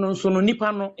ni so no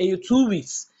nipa no 2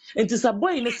 weeks enti sa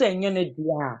boy ni say enye ne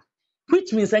dia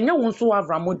which means enye won so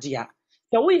Avram dia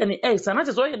so we any ex and that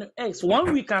is why any ex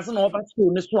 1 week and so na oba show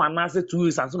ni so and say 2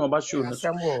 weeks and so na oba show ni so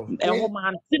Samuel, e ho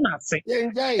man ti na se yeah,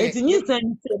 enti nyi say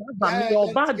ni say Avram me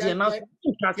oba dia na so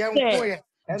ka say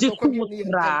je so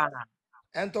tra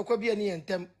and to be any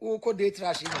entem wo ko de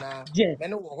trash nyina yes me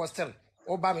no wo hostel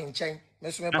wo ba me nchen me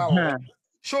so me ba wo aha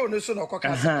show no so no ko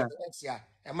ka se aha ya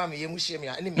e ma me ye mu hye me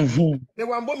a ne me di mhm me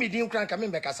wan bo me din kran ka me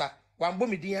be kasa wan bo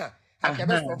me din a aka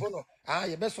be aha so no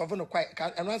ye be so no kwai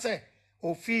e no say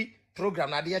ofi program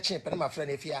na de ye chen pe na ma fra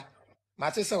na fia ma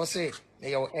se se wo se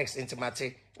me your ex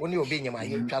intimate oni obi nyama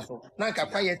ye twa so na nka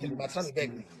kwai ye tiri ma tra me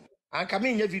beg me anka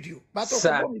me nya video but ko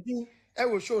sa bo me din e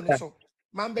wo show ni sa so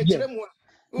man be yes kire mu a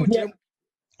o kire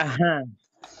aha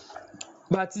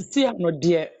but see no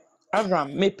dear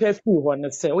Avram me pɛ fi hɔ no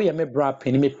sɛ woyɛ me bra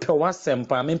pɛni me pɛ w'asɛm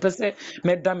paa mempɛ sɛ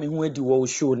mɛda me ho adi wɔ wo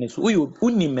show ne so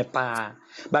wonim me paa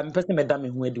but mempɛ sɛ mɛda me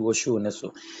ho adi wɔ show ne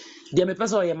so deɛ mepɛ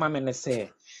sɛ ɔyɛ ma me ne sɛ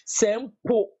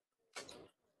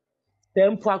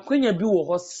mpo akwanya bi wɔ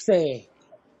hɔ sɛ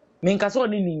menka sɛ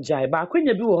ɔne ne ngyae ba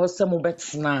akwanya bi wɔ hɔ sɛ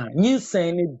mobɛtena a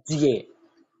nyinsɛn ne deɛ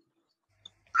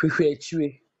hwehwɛ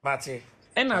akyire mate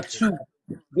ɛna mate two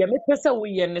deɛ mepɛ sɛ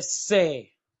woyɛ ne sɛ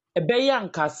ɛbɛyɛ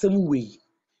anka asɛm wei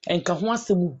ɛnka ho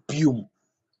asɛm biom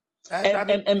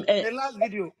Dabi, me last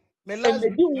video, me last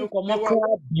ɛmmɛdi ho nkɔmmɔ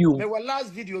koraa biom me wa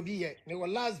last video bi ye, me wa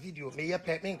last video, me ye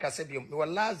pe, me nkase biom, me wa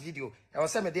last video, e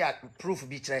was say me dey proof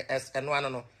bi kire eno ano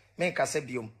no, me nkase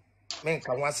biom, me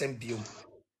nka ho asem biom,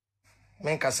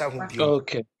 me nkasa ho biom.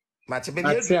 okay Mate baby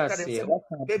ate edu ka dem aseɛ se,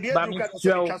 waka baby ba edu ka dem se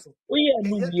mesrɛ me wo twa so. woyɛ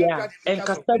no Baby wie edu ka a dem me twa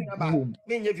so, ɛnkasa me ba, biom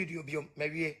me nye video biom, me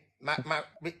wie,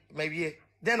 me wie,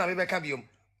 then na me be ka biom.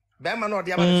 Be ma no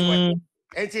de ama ne so wa.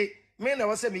 enti me na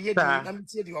wose me yedi Saa. na me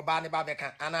tie di oba ne ba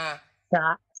beka ana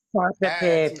Saa enti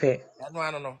pɛpɛɛpɛ. eno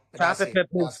ano no Saa medase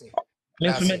pɛpɛɛpɛ. medase Me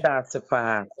nso medase meda ase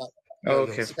paa. yo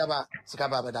Okay.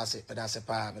 sikaba medase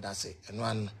pa medase eno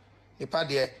ano nipa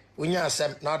de wonya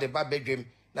asem na de ba bedwem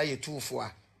na ye tuufo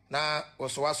a na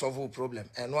woso wa solve problem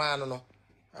eno ano no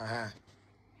aha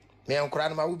me enkura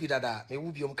no ma wubi dada me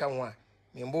wubi om ka ho a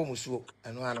me mbo musuo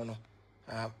eno ano no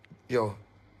yo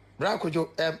brakojo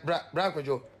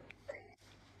brakojo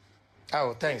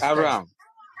oh thanks Abraham,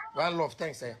 one love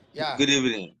thanks yeah good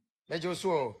evening. mejo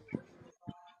so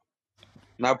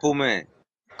Napume.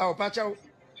 oh pacha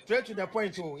straight to the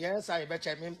point oh yes I bet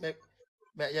you me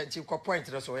ya chi ko point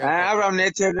so ya ko Abraham,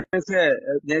 Nete,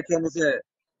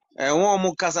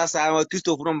 one kasa sa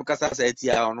Christopher no kasa sa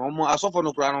etia no mo asofo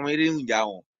no kura no iri nja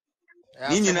ho.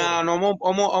 Ni nyina asemo no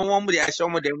mo de ahye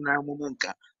mo dem na mo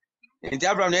nka. Nti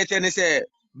Abraham Nete ne say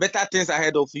better things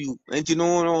ahead of you. Nti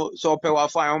no so pe wa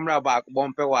fine omra back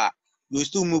bon pe wa you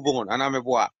still move on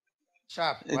anameboa.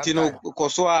 sharp one Nti no time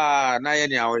koso a na ye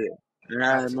ne awoye.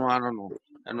 Na ati no ano no.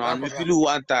 No ano brakojo feel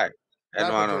one time. No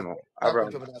ano brakojo no.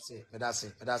 Abraham.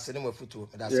 brakojo medase ne mafutu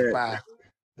medase Yeah. pa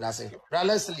medase bra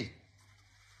Leslie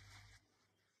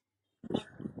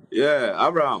Yeah,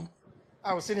 Abraham.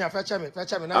 ah senior fetch me na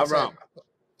say Abraham.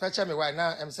 fetch me why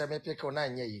na em say me pick on na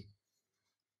nye yi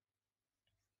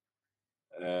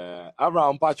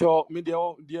Abraham Pacho, me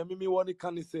dear Mimi one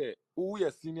can say, oh,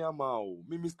 yes, senior man.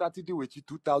 Mimi started it with you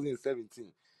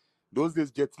 2017. Those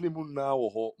days, Jetlimun now,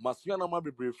 or Masuana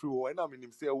Mabi Brave, and I mean,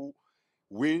 him say,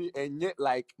 we and yet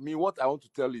like me what I want to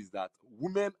tell is that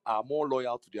women are more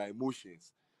loyal to their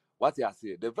emotions. What I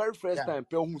say, the very first yeah time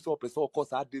pe who saw person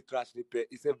cause I did trash ni pe,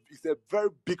 it's a very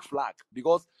big flag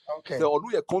because say okay or do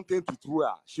your content with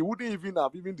her, she wouldn't even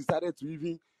have even decided to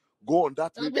even go on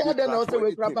that abi radio adan track na say or we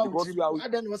anything kraba because utrim you are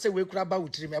adan na say we kraba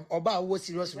utrim oba wo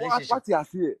serious relationship what I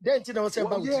say. then ti na say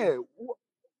Well, ba utrim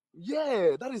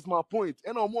yeah, that is my point.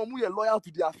 And omo are loyal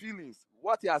to their feelings.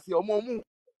 What I say, omo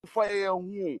fire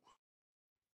who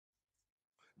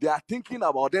they are thinking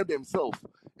about them themselves.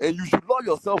 And you should love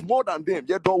yourself more than them.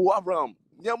 Yeah, don't Abraham.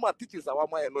 Yeah, my teachers are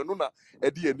my no na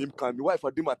edi enim kan mi wife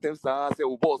adi my time say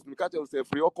o boss mi catch say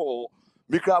free oko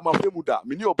mi kra ma femuda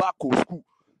mi ni oba ko school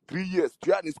 3 years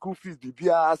tu the school fees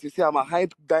bibia say am a high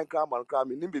down kra man kra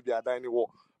mi nim bibia dan ni wo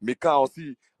mi kan o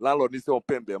see landlord ni say on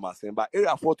pem dem asem ba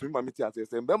area for to me ma mi ti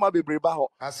say be ma be ba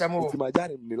ho asemo nti ma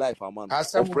jare ni life amano o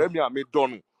asemo frame me a me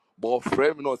don but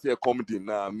frame me no say comedy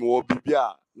na me wo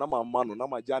bibia na ma mano na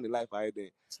ma jare life aye den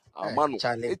amano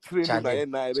Charlie, e train na Charlie, ye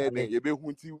na e den Charlie, ye be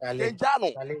hu nti Charlie, yenja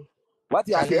no Charlie, what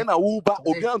you say Charlie, na uba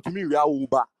obi Charlie. antumi ria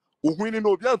uba ohwini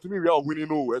no obi antumi ria ohwini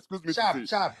no excuse me to Sharp, say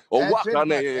sharp. o wa kra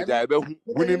na Trademark. ye And ja e be hu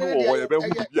hwini no wo ye be hu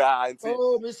bibia nti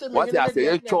oh, me say me what you hini say de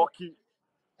ye chalky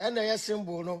and a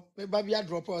symbol no. Me babia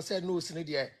drop or say no sin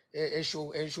de e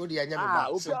show the anyame ba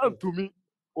obi simple. antumi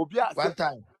obi ase One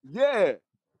time. yeah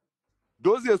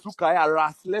those years who kaya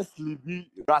restlessly be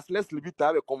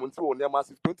time community on them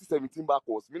since 2017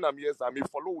 backwards. Me na me yes I me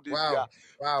follow the Wow.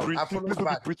 Wow. I preaching follow please you be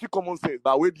back. preaching common sense.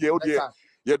 But wait there, Let's there, have.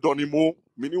 ye done mo.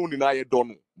 Me ni uni na ye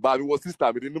done. But me was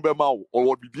sister me didn't be ma or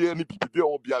what be any be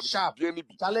or be Sharp. any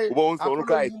be. Charlie, Oba unse I onu follow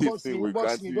kai you. tasting we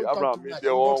Inbox me. granty. Don't talk too Abraham me much.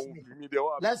 there Inbox one me. me there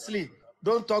one. Leslie,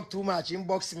 don't talk too much.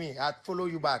 Inbox me. I follow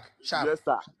you back. Sharp. Yes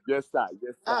sir, yes sir,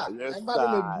 yes sir, Ah, yes I'm me sir,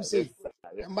 yes buse. sir,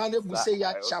 yes Mbane sir. buse ya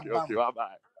Okay, sharp okay, bam. bye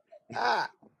bye. Ah,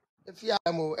 if ya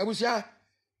mo ebusia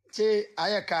che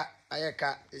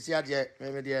ayeka esi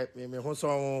ade me ho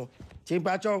so che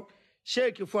pacho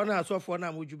shake for na so for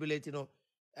na mo jubilate no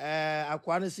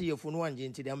akwa no si yefu no anje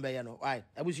nti dem be ye no why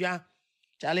ebusia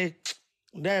chale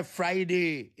there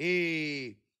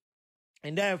Friday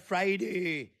and then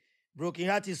Friday broken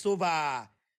heart is over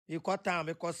because time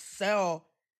because sell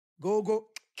go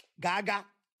gaga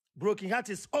broken heart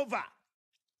is over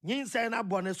yin say na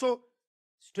bone so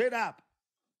straight up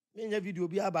me nya video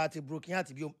bi about a broken heart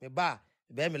bi me ba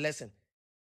be me lesson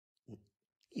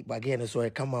again so I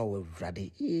come out with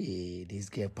Friday this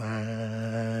girl pa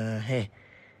hey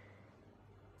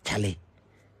Charlie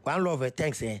one love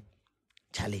thanks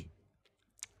Charlie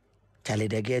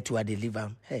the girl to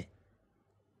deliver hey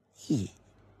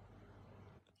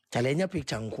Charlie nya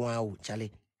picture nko a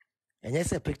Charlie and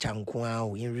yes a picture nko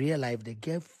a in real life the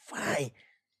girl fine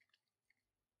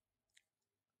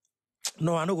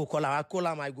no I no go call her I call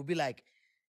her I go be like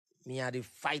me had to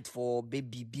fight for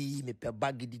baby B, me per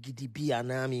bag giddy B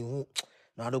and I mean who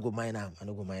no I don't go mind am. I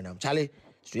don't go mind am. Charlie,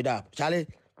 straight up. Charlie,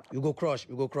 you go crush.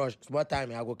 Small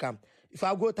time I go come. If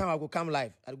I go time, I go come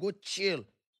live. I go chill.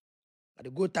 I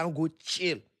go time, go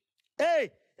chill.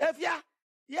 Hey, if ya,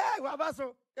 yeah,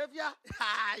 Wabaso, if ya,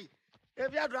 hi,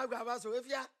 if ya drag Wabaso, if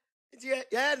ya,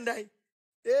 yeah,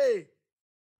 Hey,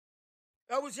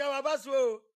 I was your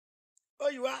abaso. Oh,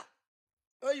 you are.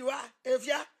 If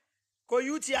ya, go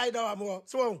UTI down more.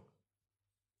 So,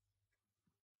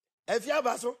 if ya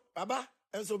baso, Baba,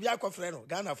 and so Biako Freno,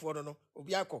 Ghana for no,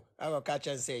 Obiako, I will catch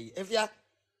and say, if ya,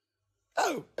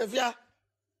 oh, if ya,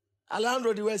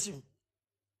 Alandro the Westim.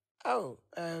 Oh,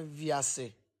 via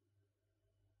say.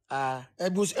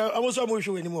 Almost almost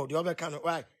show anymore. The other kind of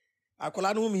why. I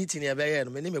call no meeting here,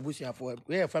 my name is Bushia for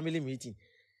a family meeting.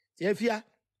 If ya,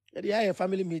 a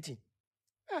family meeting.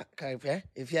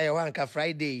 If you want a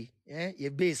Friday,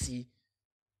 you busy.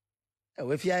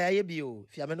 If you are bio,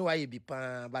 if you know why you be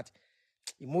pan, but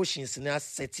emotions not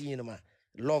setting in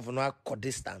love no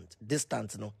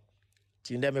distant no.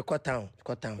 Tinda me cut town.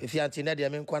 If you are tinda dia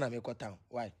me nkwana me cut town.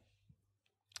 Why?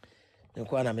 Me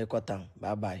nkwana me cut town.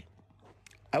 Bye bye.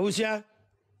 Awusia,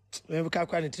 me ka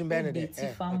kwa ni timba ne de.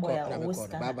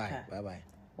 Bye bye. Bye bye.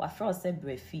 Wafra se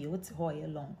brefi, oti ho ye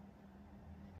long.